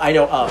as well, but I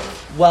know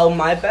of. Well,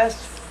 my best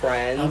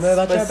friends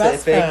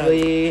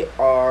specifically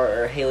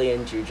are Haley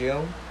and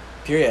Juju.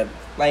 Period.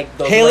 Like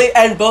those Haley like,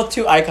 and both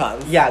two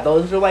icons. yeah,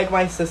 those are like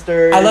my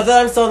sisters. I love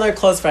that I'm still on their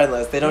close friend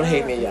list. They don't Yeah,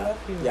 hate me we yet.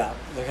 love you. Yeah.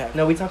 Okay.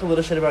 No, we talk a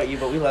little shit about you,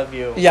 but we love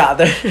you. Yeah.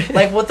 They're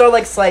Like we'll throw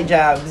like slight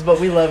jabs, but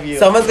we love you.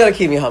 someone's gonna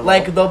keep me humble.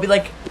 Like they'll be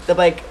like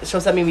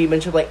she'll send me a meme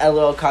and she'll be like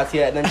LOL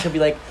Katya, and then she'll be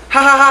like ha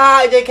ha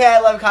ha JK, I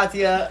love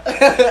Katya.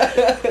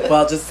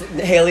 well, just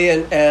Haley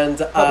and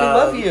But we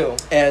love you.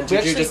 And We you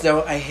actually- just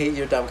know I hate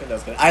your dumb. No,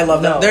 I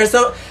love them. No. They're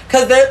so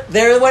because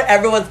they're what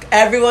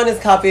everyone is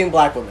copying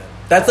black women.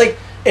 That's like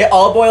it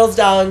all boils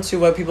down to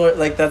what people are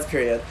like. That's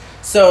period.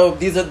 So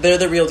they're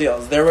the real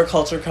deals. They're where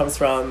culture comes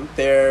from.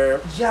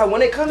 They're Yeah,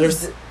 when it comes,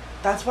 There's-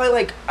 that's why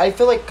like I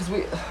feel like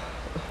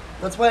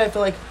that's why I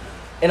feel like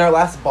in our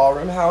last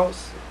ballroom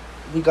house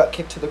we got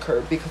kicked to the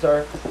curb because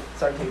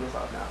sorry taking this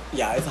off now.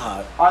 yeah, it's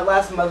hot. Our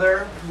last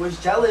mother was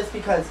jealous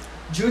because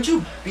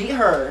Juju beat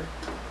her.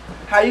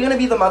 How are you gonna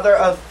be the mother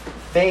of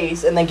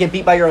Face and then get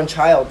beat by your own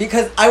child?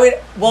 Because I would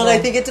well, and I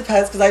No. think it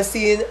depends because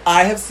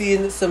I have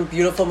seen some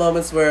beautiful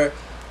moments where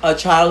a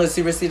child has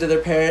superseded their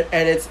parent,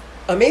 and it's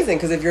amazing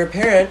because if you're a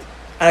parent,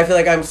 and I feel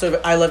like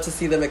I love to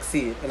see them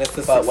exceed, and it's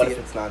to But what succeed. if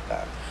it's not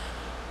that?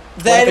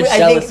 Then if it's I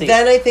jealousy?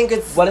 think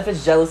it's What if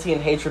it's jealousy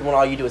and hatred when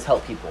all you do is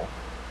help people?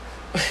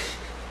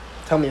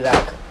 Tell me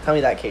that. Tell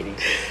me that, Katie.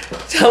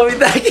 tell me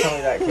that. Tell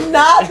me that, Katie.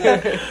 Not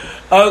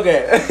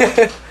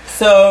okay.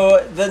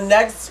 So the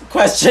next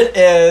question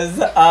is,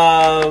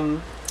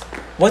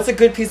 what's a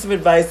good piece of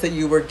advice that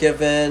you were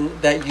given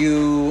that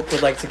you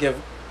would like to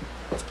give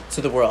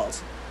to the world?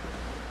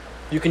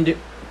 You can do,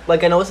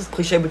 like, I know this is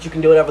cliche, but you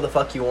can do whatever the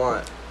fuck you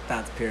want.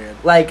 That's period.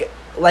 Like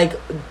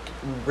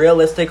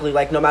realistically,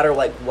 like, no matter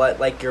like what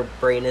like your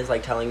brain is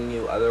like telling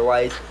you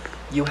otherwise,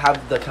 you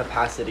have the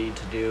capacity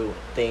to do,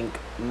 think,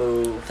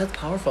 move, That's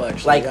powerful,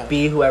 actually. like yeah.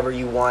 be whoever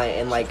you want,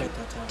 and like Write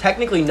that down.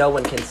 technically no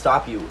one can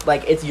stop you.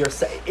 Like it's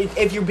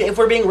if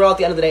we're being real at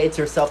the end of the day, it's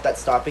yourself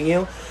that's stopping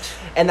you.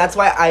 And that's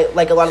why I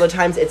like a lot of the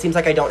times it seems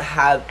like I don't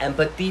have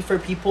empathy for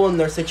people in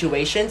their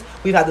situations.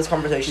 We've had this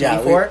conversation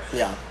before.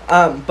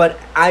 But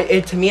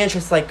to me it's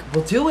just like,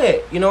 well, do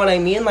it. You know what I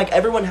mean? Like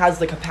everyone has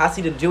the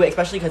capacity to do it,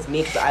 especially because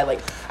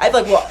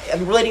well,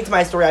 I'm relating to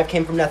my story. I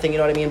came from nothing. You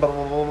know what I mean? Blah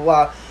blah blah blah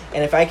blah.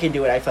 And if I can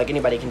do it, I feel like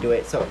anybody can do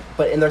it. So,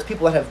 and there's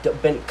people that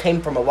have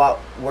came from a lot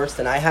worse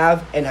than I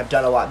have and have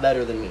done a lot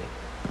better than me,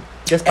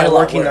 just by And a lot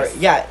working worse.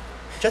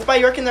 just by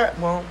working there.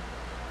 Well,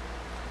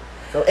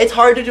 so it's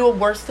hard to do it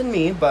worse than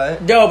me,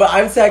 but No, but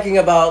I'm talking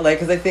about, like,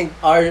 because I think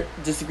our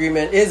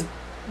disagreement is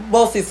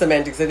mostly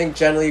semantics. I think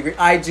generally agree.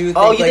 I do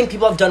think, you think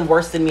people have done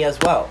worse than me as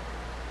well?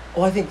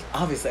 Well, I think,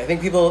 obviously, I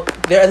think people,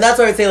 there, and that's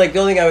why I would say, like, the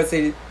only thing I would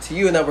say to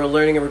you, and that we're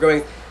learning and we're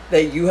growing,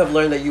 that you have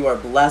learned that you are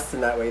blessed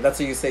in that way. That's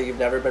what you say, you've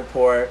never been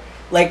poor.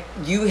 Like,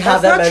 you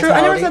have That's that not true. mentality.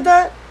 I never said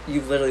that.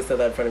 You've literally said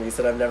that in front of me. You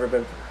said,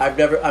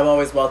 I'm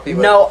always wealthy.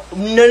 But No.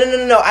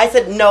 I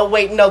said no.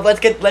 Wait, no. Let's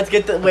get let's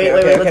get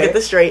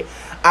this straight.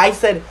 I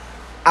said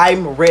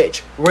I'm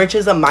rich. Rich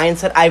is a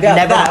mindset. I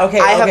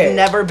have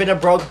never been a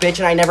broke bitch,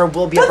 and I never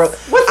will be a broke.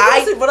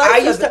 I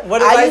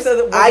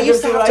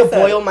used to have to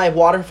boil my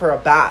water for a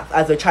bath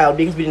as a child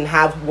because we didn't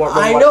have warm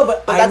water. I know,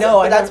 but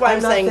that's why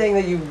I'm not saying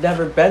that you've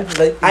never been.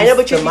 I know,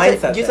 but you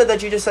said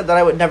that you just said that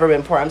I would never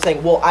been poor. I'm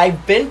saying, well,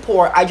 I've been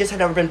poor. I just had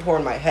never been poor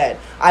in my head.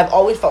 I've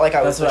always felt like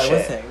I was That's the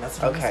what shit. I was saying. That's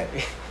what okay. I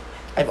was saying.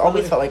 I've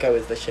always felt like I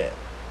was the shit,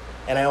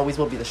 and I always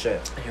will be the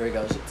shit. Here we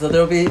go. So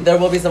there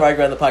will be some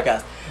argument on the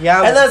podcast.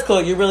 Yeah, and that's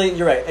cool. You're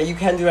right. And you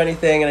can do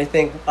anything. And I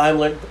think I'm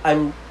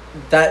learning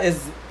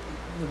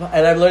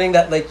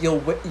that, like,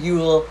 you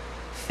will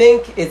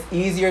think it's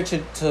easier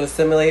to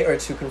assimilate or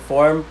to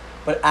conform,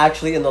 but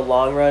actually in the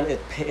long run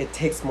it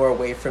takes more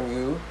away from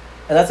you.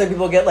 And that's why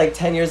people get like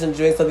 10 years into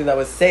doing something that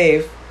was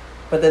safe,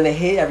 but then they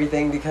hate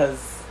everything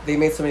because they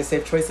made so many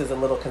safe choices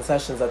and little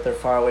concessions that they're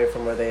far away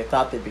from where they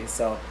thought they'd be.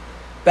 So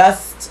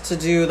best to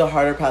do the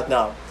harder path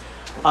now.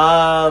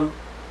 So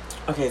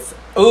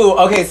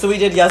we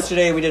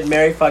did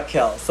Marry, Fuck,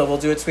 Kill. So we'll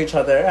do it to each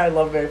other. I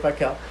love Marry, Fuck,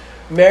 Kill.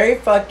 Marry,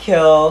 Fuck,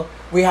 Kill.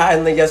 We had,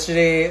 and like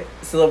yesterday,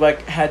 Silverback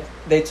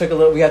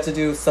we had to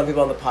do some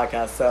people on the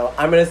podcast. So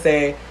I'm going to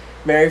say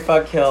Marry,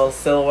 Fuck, Kill,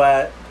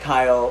 Silhouette,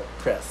 Kyle,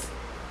 Chris.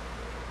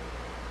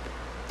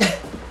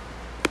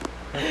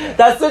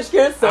 That switched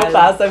gears so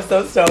fast. I'm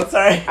so stoned.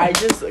 Sorry.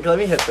 Let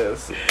me hit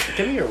this.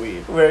 Give me your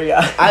weed.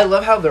 I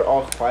love how they're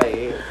all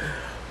quiet.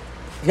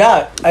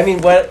 Yeah, I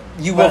mean, first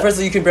of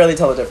all, you can barely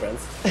tell the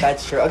difference.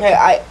 That's true.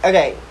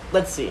 Okay,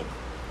 let's see.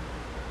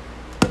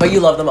 But you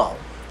love them all.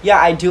 Yeah,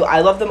 I do.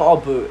 I love them all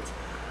boots.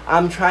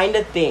 I'm trying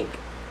to think.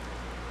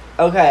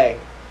 Okay.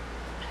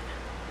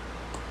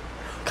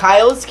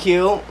 Kyle's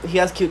cute. He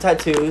has cute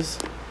tattoos.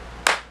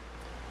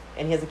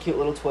 And he has a cute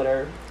little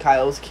Twitter.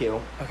 Kyle's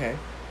cute. Okay.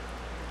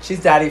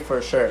 She's daddy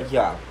for sure.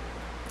 Yeah.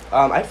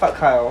 I'd fuck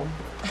Kyle.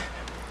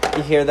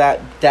 You hear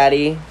that,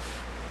 daddy?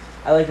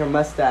 I like her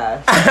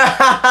mustache.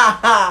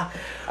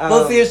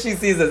 We'll see if she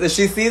sees this. If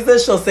she sees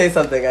this, she'll say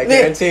something. I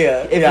guarantee you.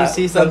 If you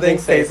see something,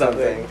 say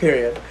something.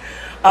 Period.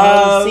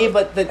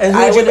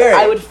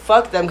 I would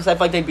fuck them because I feel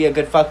like they'd be a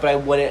good fuck, but I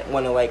wouldn't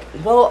want to like.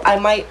 Well, I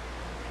might.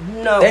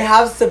 No. They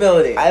have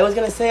stability. I was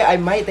gonna say I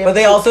might. But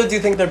they also do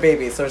think they're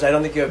babies, so I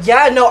don't think you have...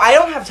 Yeah, no, I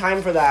don't have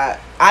time for that.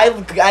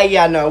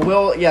 Yeah, no,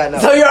 no.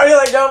 So you're already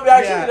like, no,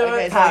 actually, Yeah, no,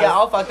 okay, so yeah,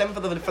 I'll fuck them for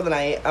the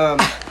night.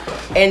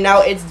 And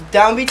now it's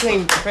down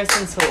between Chris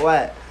and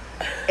Silhouette.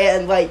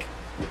 And, like...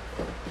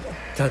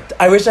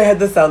 I wish I had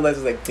the sound that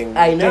was like ding,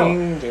 I know.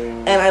 ding,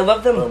 ding. And I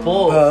love them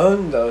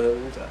both.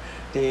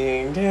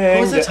 Ding, ding.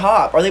 Who's the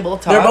top? Are they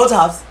both tops? They're both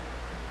tops.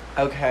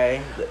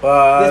 Okay. This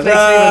This makes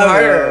it even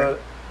harder.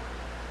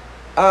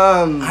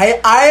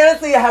 I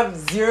honestly have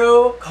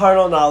zero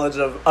carnal knowledge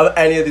of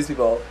any of these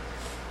people.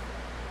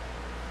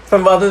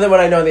 From other than what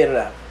I know on the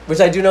internet.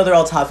 Which I do know they're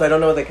all tops, but I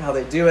don't know how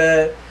they do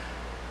it.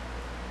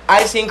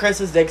 I've seen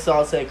Chris's dick, so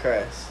I'll say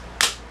Chris.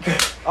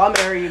 I'll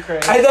marry you,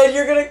 Chris. And then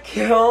you're gonna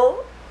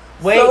kill...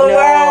 Wait,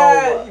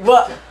 Silhouette. no.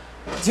 Well,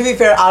 to be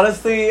fair,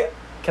 honestly...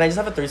 Can I just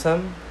have a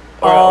threesome?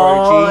 Oh,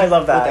 orgy I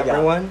love that. with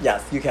everyone?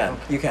 Yes, you can.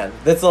 You can.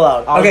 That's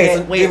allowed. Okay, Okay,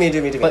 so wait,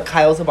 do me. But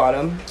Kyle's the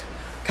bottom.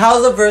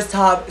 Kyle's a verse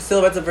top,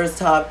 Silhouette's a verse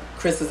top,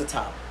 Chris is a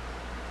top.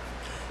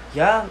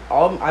 Yeah,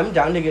 I'm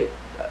down to get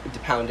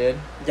pounded,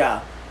 Yeah.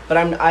 but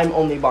I'm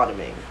only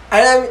bottoming.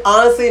 And I'm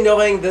honestly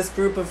knowing this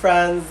group of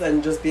friends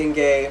and just being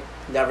gay,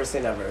 never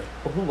say never.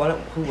 Well,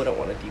 who wouldn't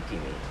want to DP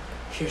me?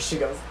 Here she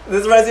goes.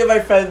 This reminds me of my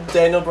friend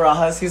Daniel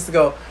Barajas. He used to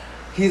go,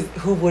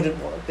 who wouldn't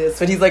want this?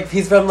 But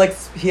he's from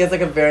he has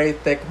like a very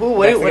thick... Who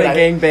wouldn't want to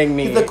gangbang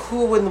me? He's like,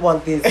 who wouldn't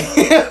want these?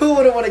 Who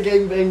wouldn't want to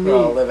gangbang me?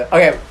 Bro, live it.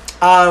 Okay.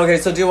 Okay,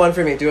 so do one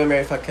for me. Do a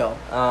marry, fuck, kill.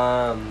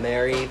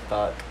 Marry,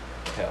 fuck,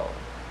 kill.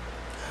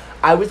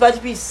 I was about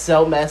to be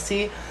so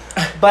messy,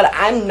 but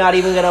I'm not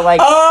even gonna I'm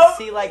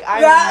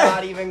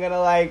not even gonna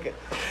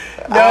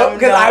No,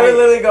 because I would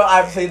literally go,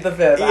 I plead the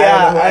fifth. Yeah, I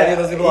don't know who any of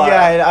those people are.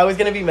 Yeah, I was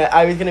gonna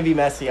be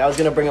messy. I was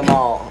gonna bring them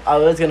all. I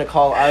was gonna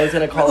call.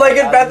 Like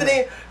in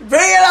Bethany,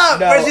 bring it up!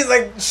 No. Where she's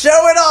like, show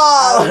it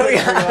all!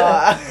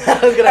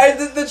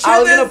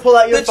 gonna pull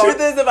out your phone. The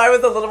truth is, if I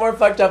was a little more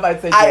fucked up,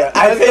 I'd say do it.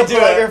 I was gonna do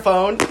pull out it. your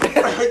phone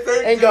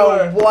and and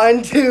go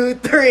 1, 2,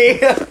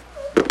 3.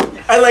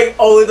 And like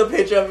only the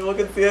Patreon people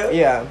can see it.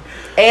 Yeah,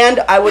 and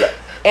I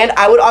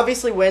would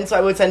obviously win, so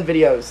I would send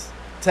videos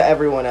to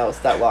everyone else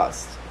that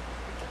lost.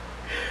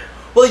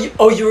 Well, you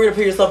were gonna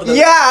put yourself in the...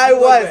 Yeah, I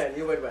was. Win.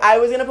 You would win. I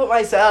was gonna put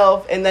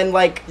myself, and then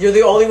You're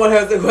the only one who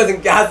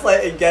wasn't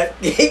gaslight and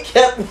he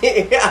kept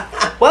me.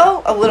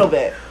 well, a little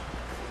bit.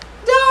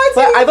 No,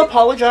 But I've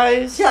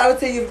apologized. Yeah, I would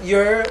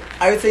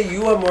say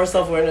you have more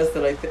self-awareness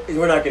than I think.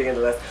 We're not getting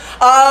into this.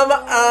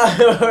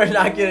 We're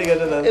not getting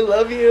into I this.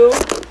 love you.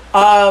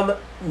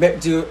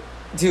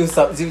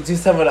 Do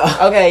someone else.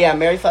 Okay, yeah,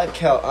 marry, fuck,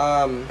 kill.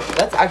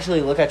 Let's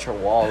actually look at your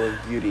wall of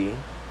beauty.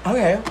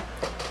 Okay.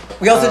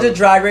 We also did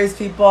Drag Race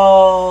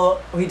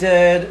people. We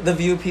did The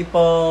View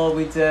people.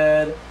 We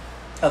did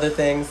other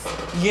things.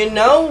 You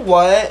know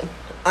what?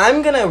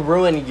 I'm gonna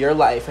ruin your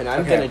life, and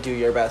I'm Okay. gonna do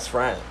your best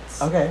friends.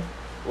 Okay.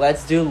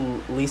 Let's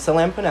do Lisa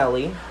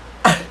Lampanelli,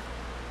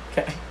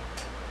 Okay.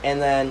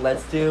 and then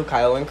let's do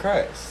Kyle and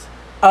Chris.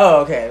 Oh,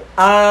 okay.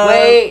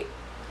 Wait.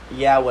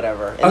 Yeah,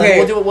 whatever. And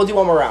Okay. then we'll do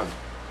one more round.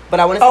 But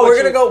I want to. Oh, we're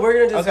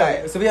gonna do.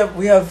 Okay. So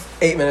we have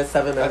 8 minutes,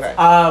 7 minutes.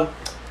 Okay.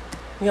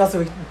 We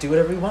can do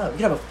whatever we want. We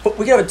can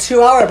have a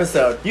 2-hour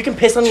episode. You can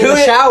piss on me in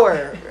the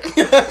shower.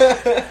 Oh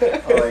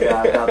my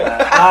god, not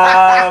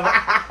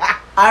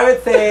that. I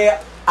would say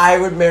I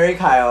would marry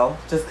Kyle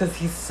just because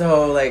he's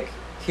so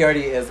he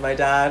already is my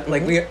dad. Mm-hmm.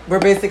 Like we're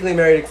basically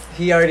married.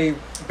 He already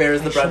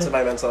bears the brunt of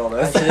my mental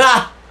illness.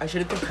 I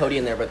should have put Cody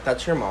in there, but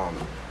that's your mom.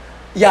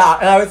 Yeah,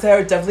 and I would say I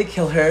would definitely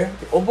kill her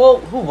Oh, well,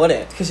 who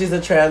wouldn't? because she's a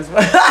trans.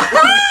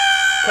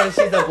 Because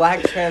she's a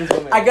black trans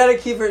woman. I gotta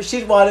keep her.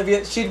 She'd want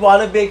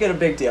to make it a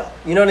big deal.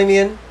 You know what I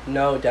mean?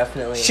 No,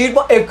 definitely.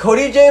 If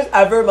Cody James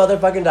ever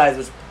motherfucking dies,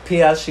 which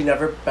P.S. She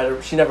never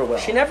will.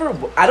 She never.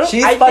 I don't.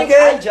 She's I fucking think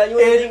I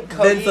genuinely think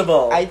Cody.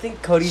 invincible. I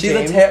think Cody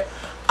She's James.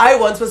 I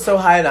once was so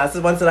high on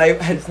acid once that I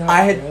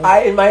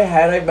in my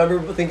head I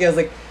remember thinking I was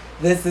like,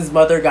 this is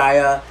Mother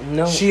Gaia.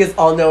 No. She is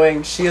all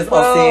knowing. She is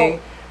all seeing.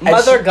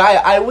 Mother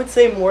Gaia. I would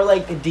say more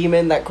like a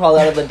demon that crawled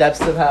out of the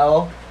depths of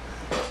hell.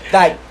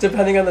 That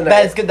depending on the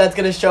night. that's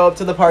gonna show up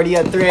to the party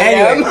at 3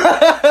 a.m.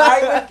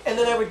 Anyway, and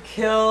then I would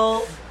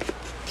kill.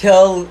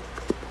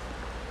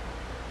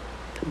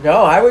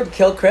 No, I would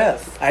kill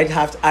Chris. I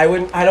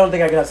don't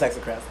think I could have sex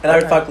with Chris, and I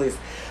would fuck Lisa.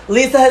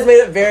 Lisa has made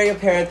it very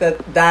apparent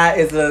that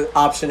is an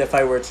option if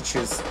I were to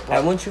choose. Why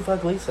wouldn't you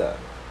fuck Lisa?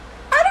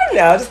 I don't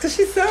know, just because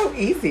she's so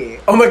easy.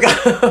 Oh my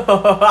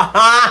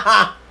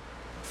god.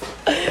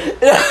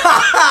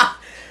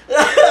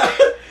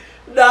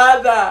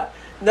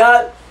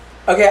 Not.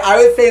 Okay, I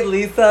would say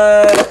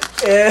Lisa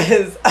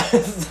is...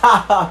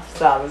 Stop.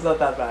 It's not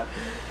that bad.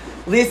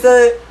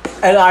 Lisa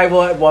and I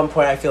will at one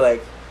point, I feel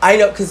like... I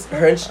know, because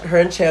her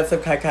and Chance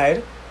have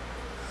kai-kai'd.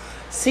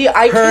 See,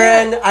 I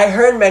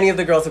heard many of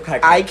the girls have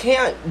kai-kai'd. I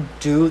can't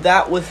do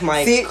that with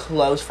my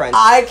close friends.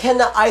 I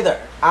cannot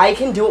either. I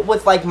can do it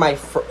with, my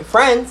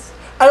friends.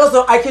 And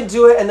also, I can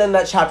do it and then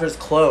that chapter's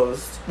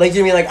closed. Like,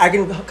 you mean, I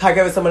can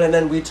kai-kai with someone and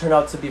then we turn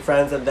out to be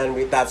friends and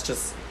then that's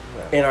just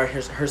in our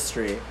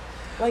history.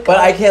 Like, But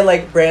I can't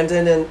like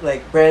Brandon,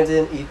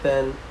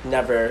 Ethan,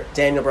 never.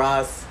 Daniel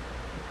Bras,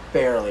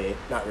 barely,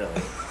 not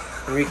really.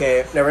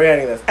 Enrique, never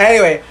getting this.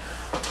 Anyway,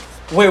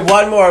 wait,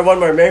 one more.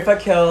 Marry, fuck,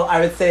 kill. I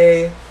would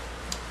say,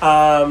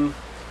 Jaden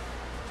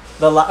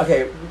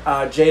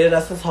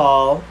Essence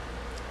Hall,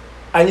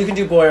 and you can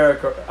do boy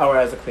or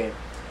as a queen.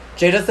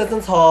 Jada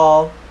Essence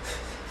Hall.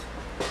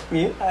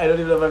 Me? I don't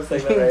even know if I'm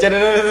saying that right.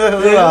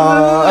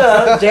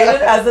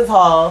 Jaden Essence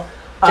Hall.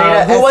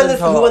 Who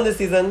won this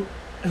season?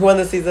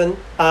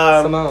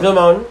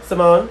 Simone.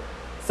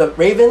 So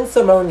Raven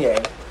Simone.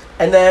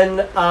 And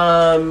then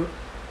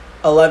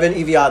 11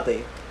 Evie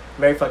Oddly.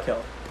 Marry, fuck,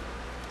 kill.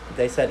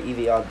 They said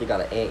Evie Oddly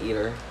got an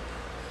anteater.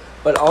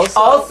 But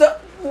also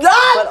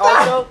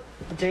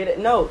Jada,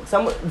 no,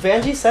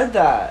 Vanjie said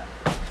that.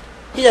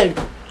 He said,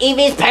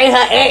 Evie's paying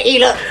her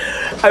anteater.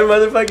 I'm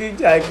motherfucking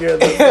tagging her.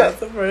 That's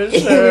for sure.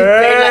 Evie's paying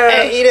her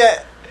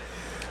anteater.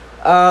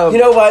 You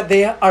know what?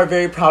 They are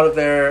very proud of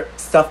their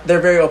stuff. They're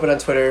very open on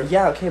Twitter.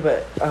 Yeah, okay,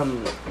 but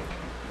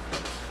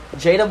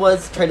Jada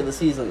was trade of the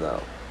season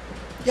though.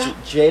 Yeah.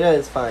 Jada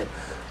is fine.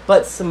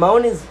 But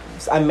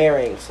I'm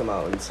marrying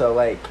Simone, so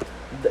like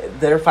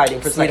they're fighting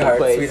for second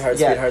place.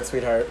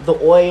 Sweetheart. The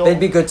oil. They'd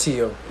be good to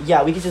you.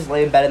 Yeah, we could just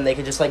lay in bed and they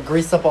could just like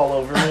grease up all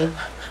over me.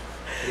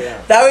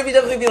 Yeah. That would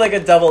definitely be like a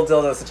double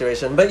dildo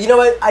situation. But you know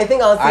what? I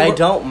think honestly I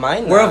don't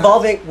mind that.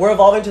 We're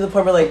evolving to the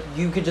point where like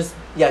you could just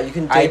you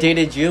can date. I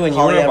dated you and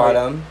you were a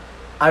bottom.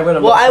 I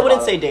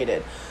wouldn't say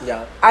dated.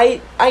 Yeah.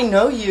 I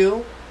know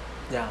you.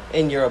 Yeah.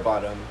 And you're a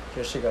bottom.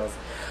 Here she goes.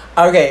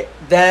 Okay,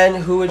 then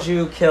who would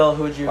you kill?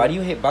 Why do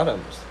you hate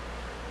bottoms?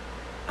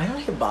 I don't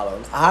hate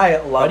bottoms. I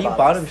love Why do you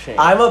bottoms. bottom shame?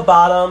 I'm a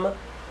bottom.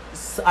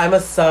 I'm a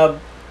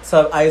sub.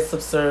 I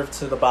subserve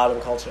to the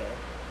bottom culture.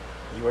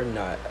 You are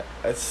not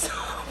a sub.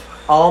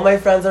 All my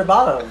friends are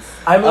bottoms.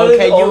 I'm literally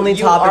the only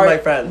top in my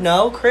friends.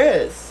 No,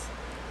 Chris.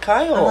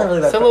 Kyle. I'm not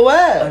really that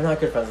Silhouette. I'm not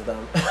good friends with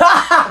them.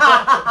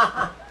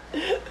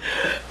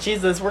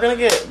 Jesus,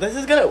 this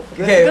is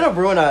gonna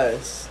ruin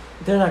us.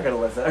 They're not gonna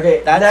listen.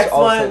 Okay, that's next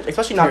also, one.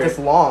 especially not this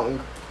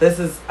long. This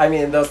is, I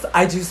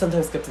do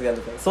sometimes skip to the end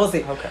of things, so we'll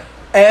see. Okay.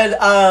 And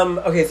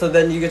okay, so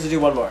then you get to do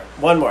one more.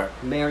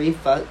 Marry,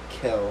 fuck,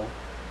 kill.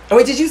 Oh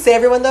wait, did you say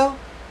everyone though?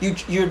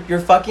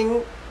 You're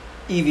fucking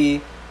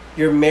Evie.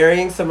 You're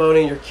marrying Simone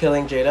and you're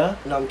killing Jada?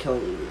 No, I'm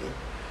killing Evie.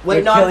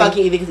 Wait, I'm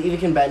fucking Evie because Evie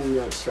can bend and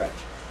like stretch.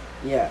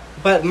 Yeah.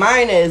 But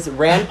mine is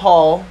Rand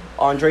Paul,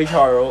 Andre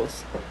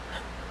Charles.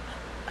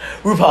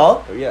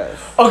 RuPaul? Yes.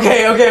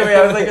 Okay, wait,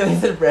 I was like, he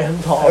said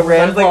Rand Paul.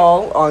 Rand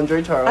Paul,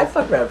 Andre Charles. I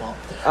fuck Rand Paul.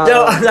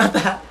 No, I'm not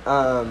that.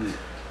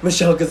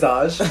 Michelle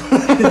Gazage.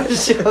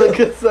 Michelle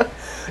Gazage.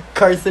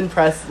 Carson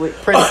Presley.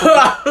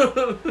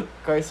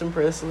 Carson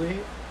Presley.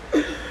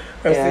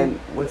 And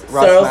with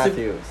Ross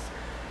Matthews.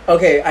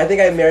 Okay, I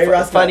think I marry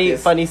Ross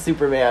Matthews. Funny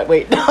Superman.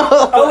 Wait, no.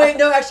 Oh, wait,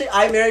 no, actually,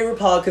 I marry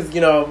RuPaul because,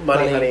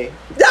 money, honey.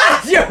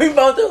 Yeah, we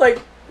both are like...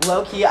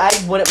 Low-key, I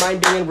wouldn't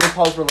mind being in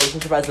RuPaul's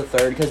relationship as a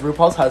third because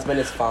RuPaul's husband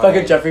is fine.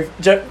 Fucking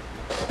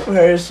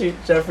where is she?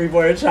 Jeffrey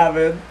Boyer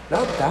Chapman.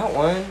 Not that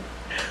one.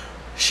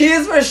 She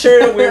is for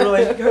sure in a weird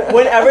relationship.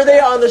 Whenever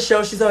they're on the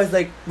show, she's always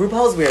like,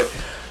 RuPaul's weird.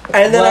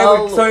 And then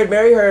I'd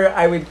marry her,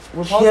 I would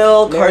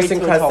kill Carson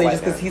Kressley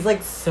just because he's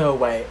like so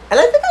white. And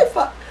I think I'd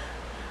fuck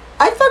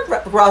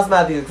Ross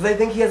Matthews because I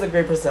think he has a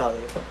great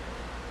personality.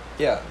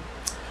 Yeah.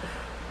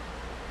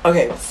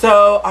 Okay,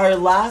 so our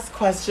last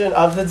question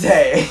of the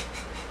day.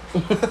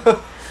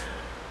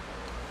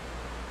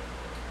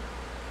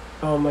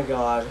 Oh my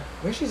god.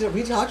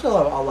 We talked a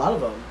lot of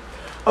them.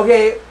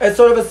 Okay, it's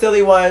sort of a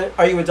silly one.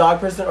 Are you a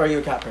dog person or are you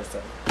a cat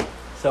person?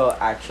 So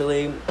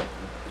actually,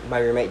 my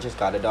roommate just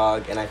got a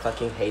dog and I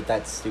fucking hate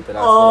that stupid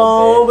ass little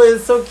bitch. Oh, but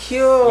it's so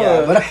cute.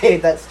 Yeah, but I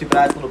hate that stupid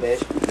ass little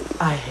bitch.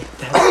 I hate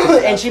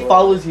that. And she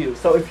follows you.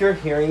 So if you're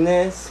hearing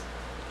this,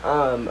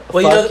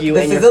 fuck you.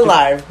 This isn't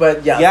live,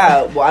 but yeah.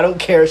 Yeah, well, I don't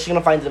care. She's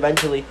gonna find it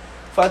eventually.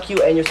 Fuck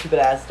you and your stupid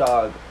ass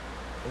dog.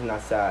 And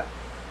that's that.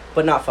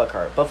 But not fuck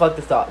her. But fuck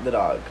the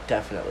dog,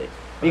 definitely.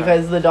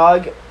 Because the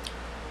dog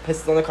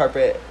pisses on the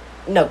carpet.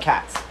 No,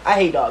 cats. I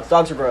hate dogs.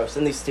 Dogs are gross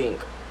and they stink.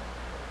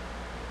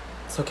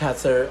 So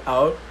cats are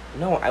out?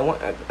 No, I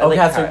like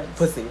cats are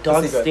pussy.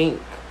 Dogs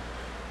stink.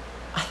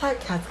 I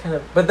thought cats kind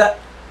of... But that...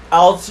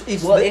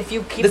 if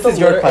you keep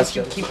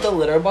the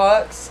litter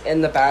box in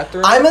the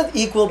bathroom, I'm an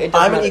equal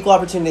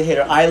opportunity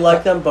hater. I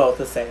like them both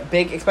the same.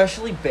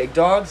 Especially big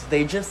dogs,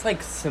 they just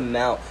like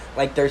smell.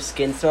 Like their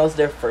skin smells,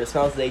 their fur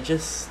smells, they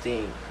just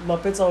stink.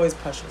 Muppet's always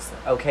precious.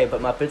 Okay, but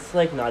Muppet's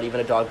like not even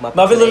a dog. Muppet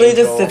literally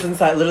just sits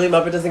inside. Literally,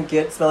 Muppet doesn't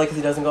get smelly because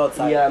he doesn't go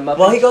outside. Yeah, Muppet.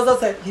 Well, he goes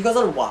outside. He goes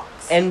on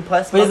walks. And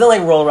plus, but he doesn't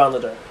like roll around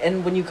the dirt.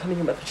 And when you come in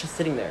here, Muppet's just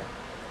sitting there.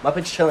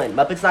 Muppet's chilling.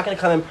 Muppet's not gonna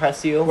come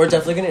impress you. We're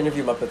definitely gonna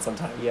interview Muppet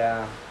sometime.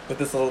 Yeah. With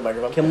this little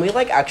microphone. Can we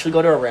like actually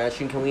go to a ranch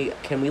and can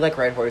we like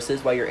ride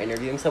horses while you're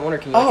interviewing someone, or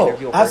can you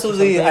interview a horse?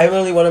 Absolutely. I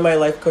literally, one of my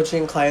life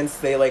coaching clients,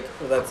 that's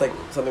like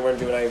something we're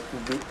gonna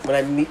do when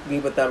I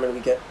meet with them and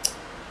we get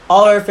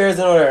all our affairs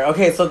in order.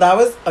 Okay, so that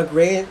was a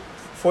great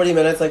 40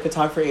 minutes. I could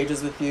talk for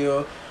ages with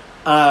you.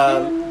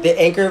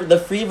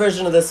 The free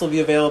version of this will be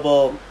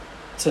available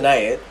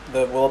tonight.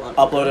 We'll Okay.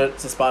 upload it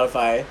to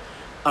Spotify,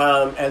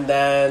 and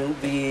then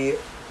the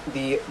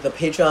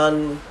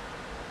Patreon.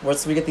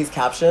 Once we get these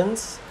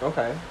captions.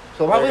 Okay.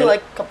 So probably gonna-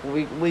 like couple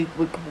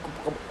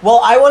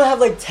Well, I want to have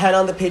like 10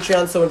 on the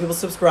Patreon, so when people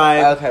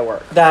subscribe, okay,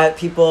 work. that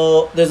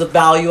there's a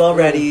value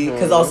already.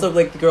 Because Mhm. also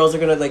like the girls are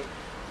gonna like.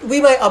 We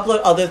might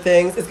upload other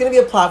things. It's gonna be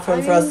a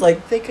platform I for us. mean,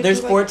 Like, they could there's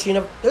do, like-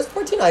 14 there's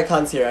 14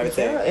 icons here. I would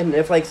say. Yeah, and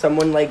if like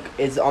someone like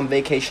is on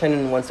vacation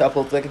and wants to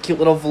upload like a cute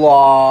little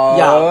vlog.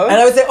 Yeah, and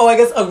I would say, I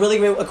guess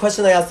a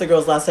question I asked the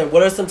girls last time.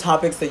 What are some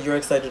topics that you're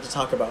excited to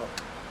talk about?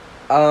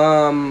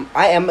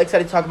 I am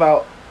excited to talk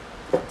about.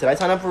 Did I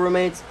sign up for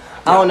roommates?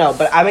 I Yeah. don't know,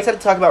 but I'm excited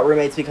to talk about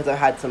roommates because I've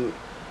had some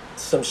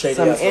Some some ass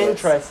roommates.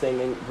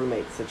 interesting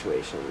roommate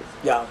situations.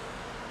 Yeah.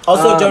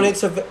 Also, Um, donate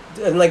to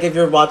and like if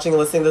you're watching and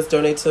listening to this,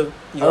 donate to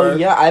your. Oh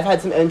yeah, I've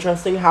had some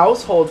interesting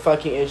household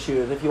fucking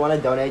issues. If you want to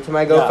donate to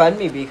my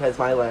GoFundMe because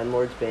my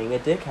landlord's being a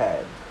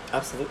dickhead.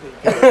 Absolutely.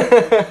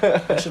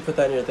 I should put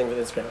that in your thing with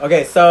Instagram.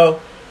 Okay, so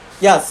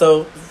yeah,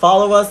 so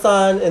follow us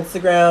on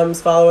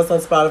Instagrams, follow us on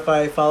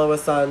Spotify, follow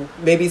us on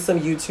maybe some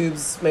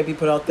YouTubes, maybe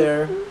put out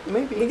there. We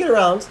Maybe. get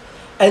around,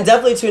 and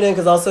definitely tune in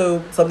because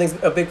also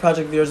a big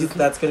project of yours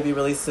that's going to be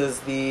released is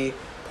the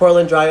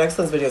Portland Drag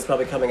Excellence video is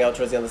probably coming out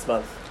towards the end of this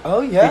month.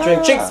 Oh yeah.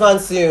 Featuring Chinks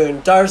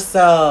Monsoon,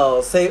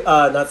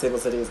 Darcel, not Sable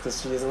Cities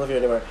because she doesn't live here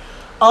anymore.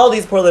 All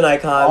these Portland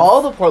icons.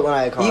 All the Portland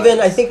icons. Even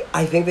I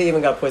think they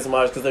even got Poison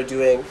Mars because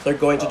they're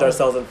going to Oh.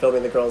 Darcel's and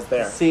filming the girls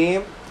there. See,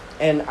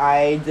 and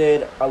I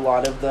did a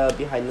lot of the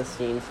behind the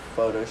scenes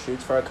photo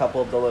shoots for a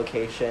couple of the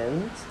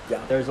locations. Yeah.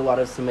 There's a lot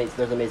of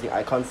there's amazing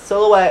icons.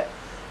 Silhouette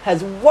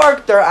has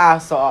worked their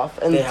ass off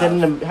and They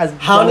have. has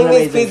Hounding done an me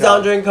amazing speeds down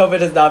job. during COVID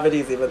has not been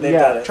easy, but they've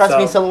done it. Trust so.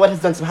 me, Silhouette has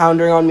done some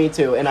hounding on me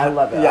too, and I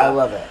love it. Yeah. I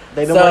love it.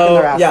 They've been working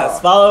their ass yes,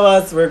 off. follow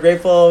us. We're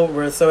grateful.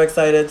 We're so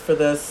excited for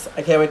this.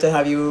 I can't wait to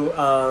have you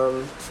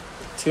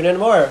tune in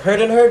more.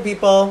 Heard and heard,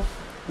 people.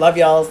 Love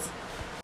y'alls.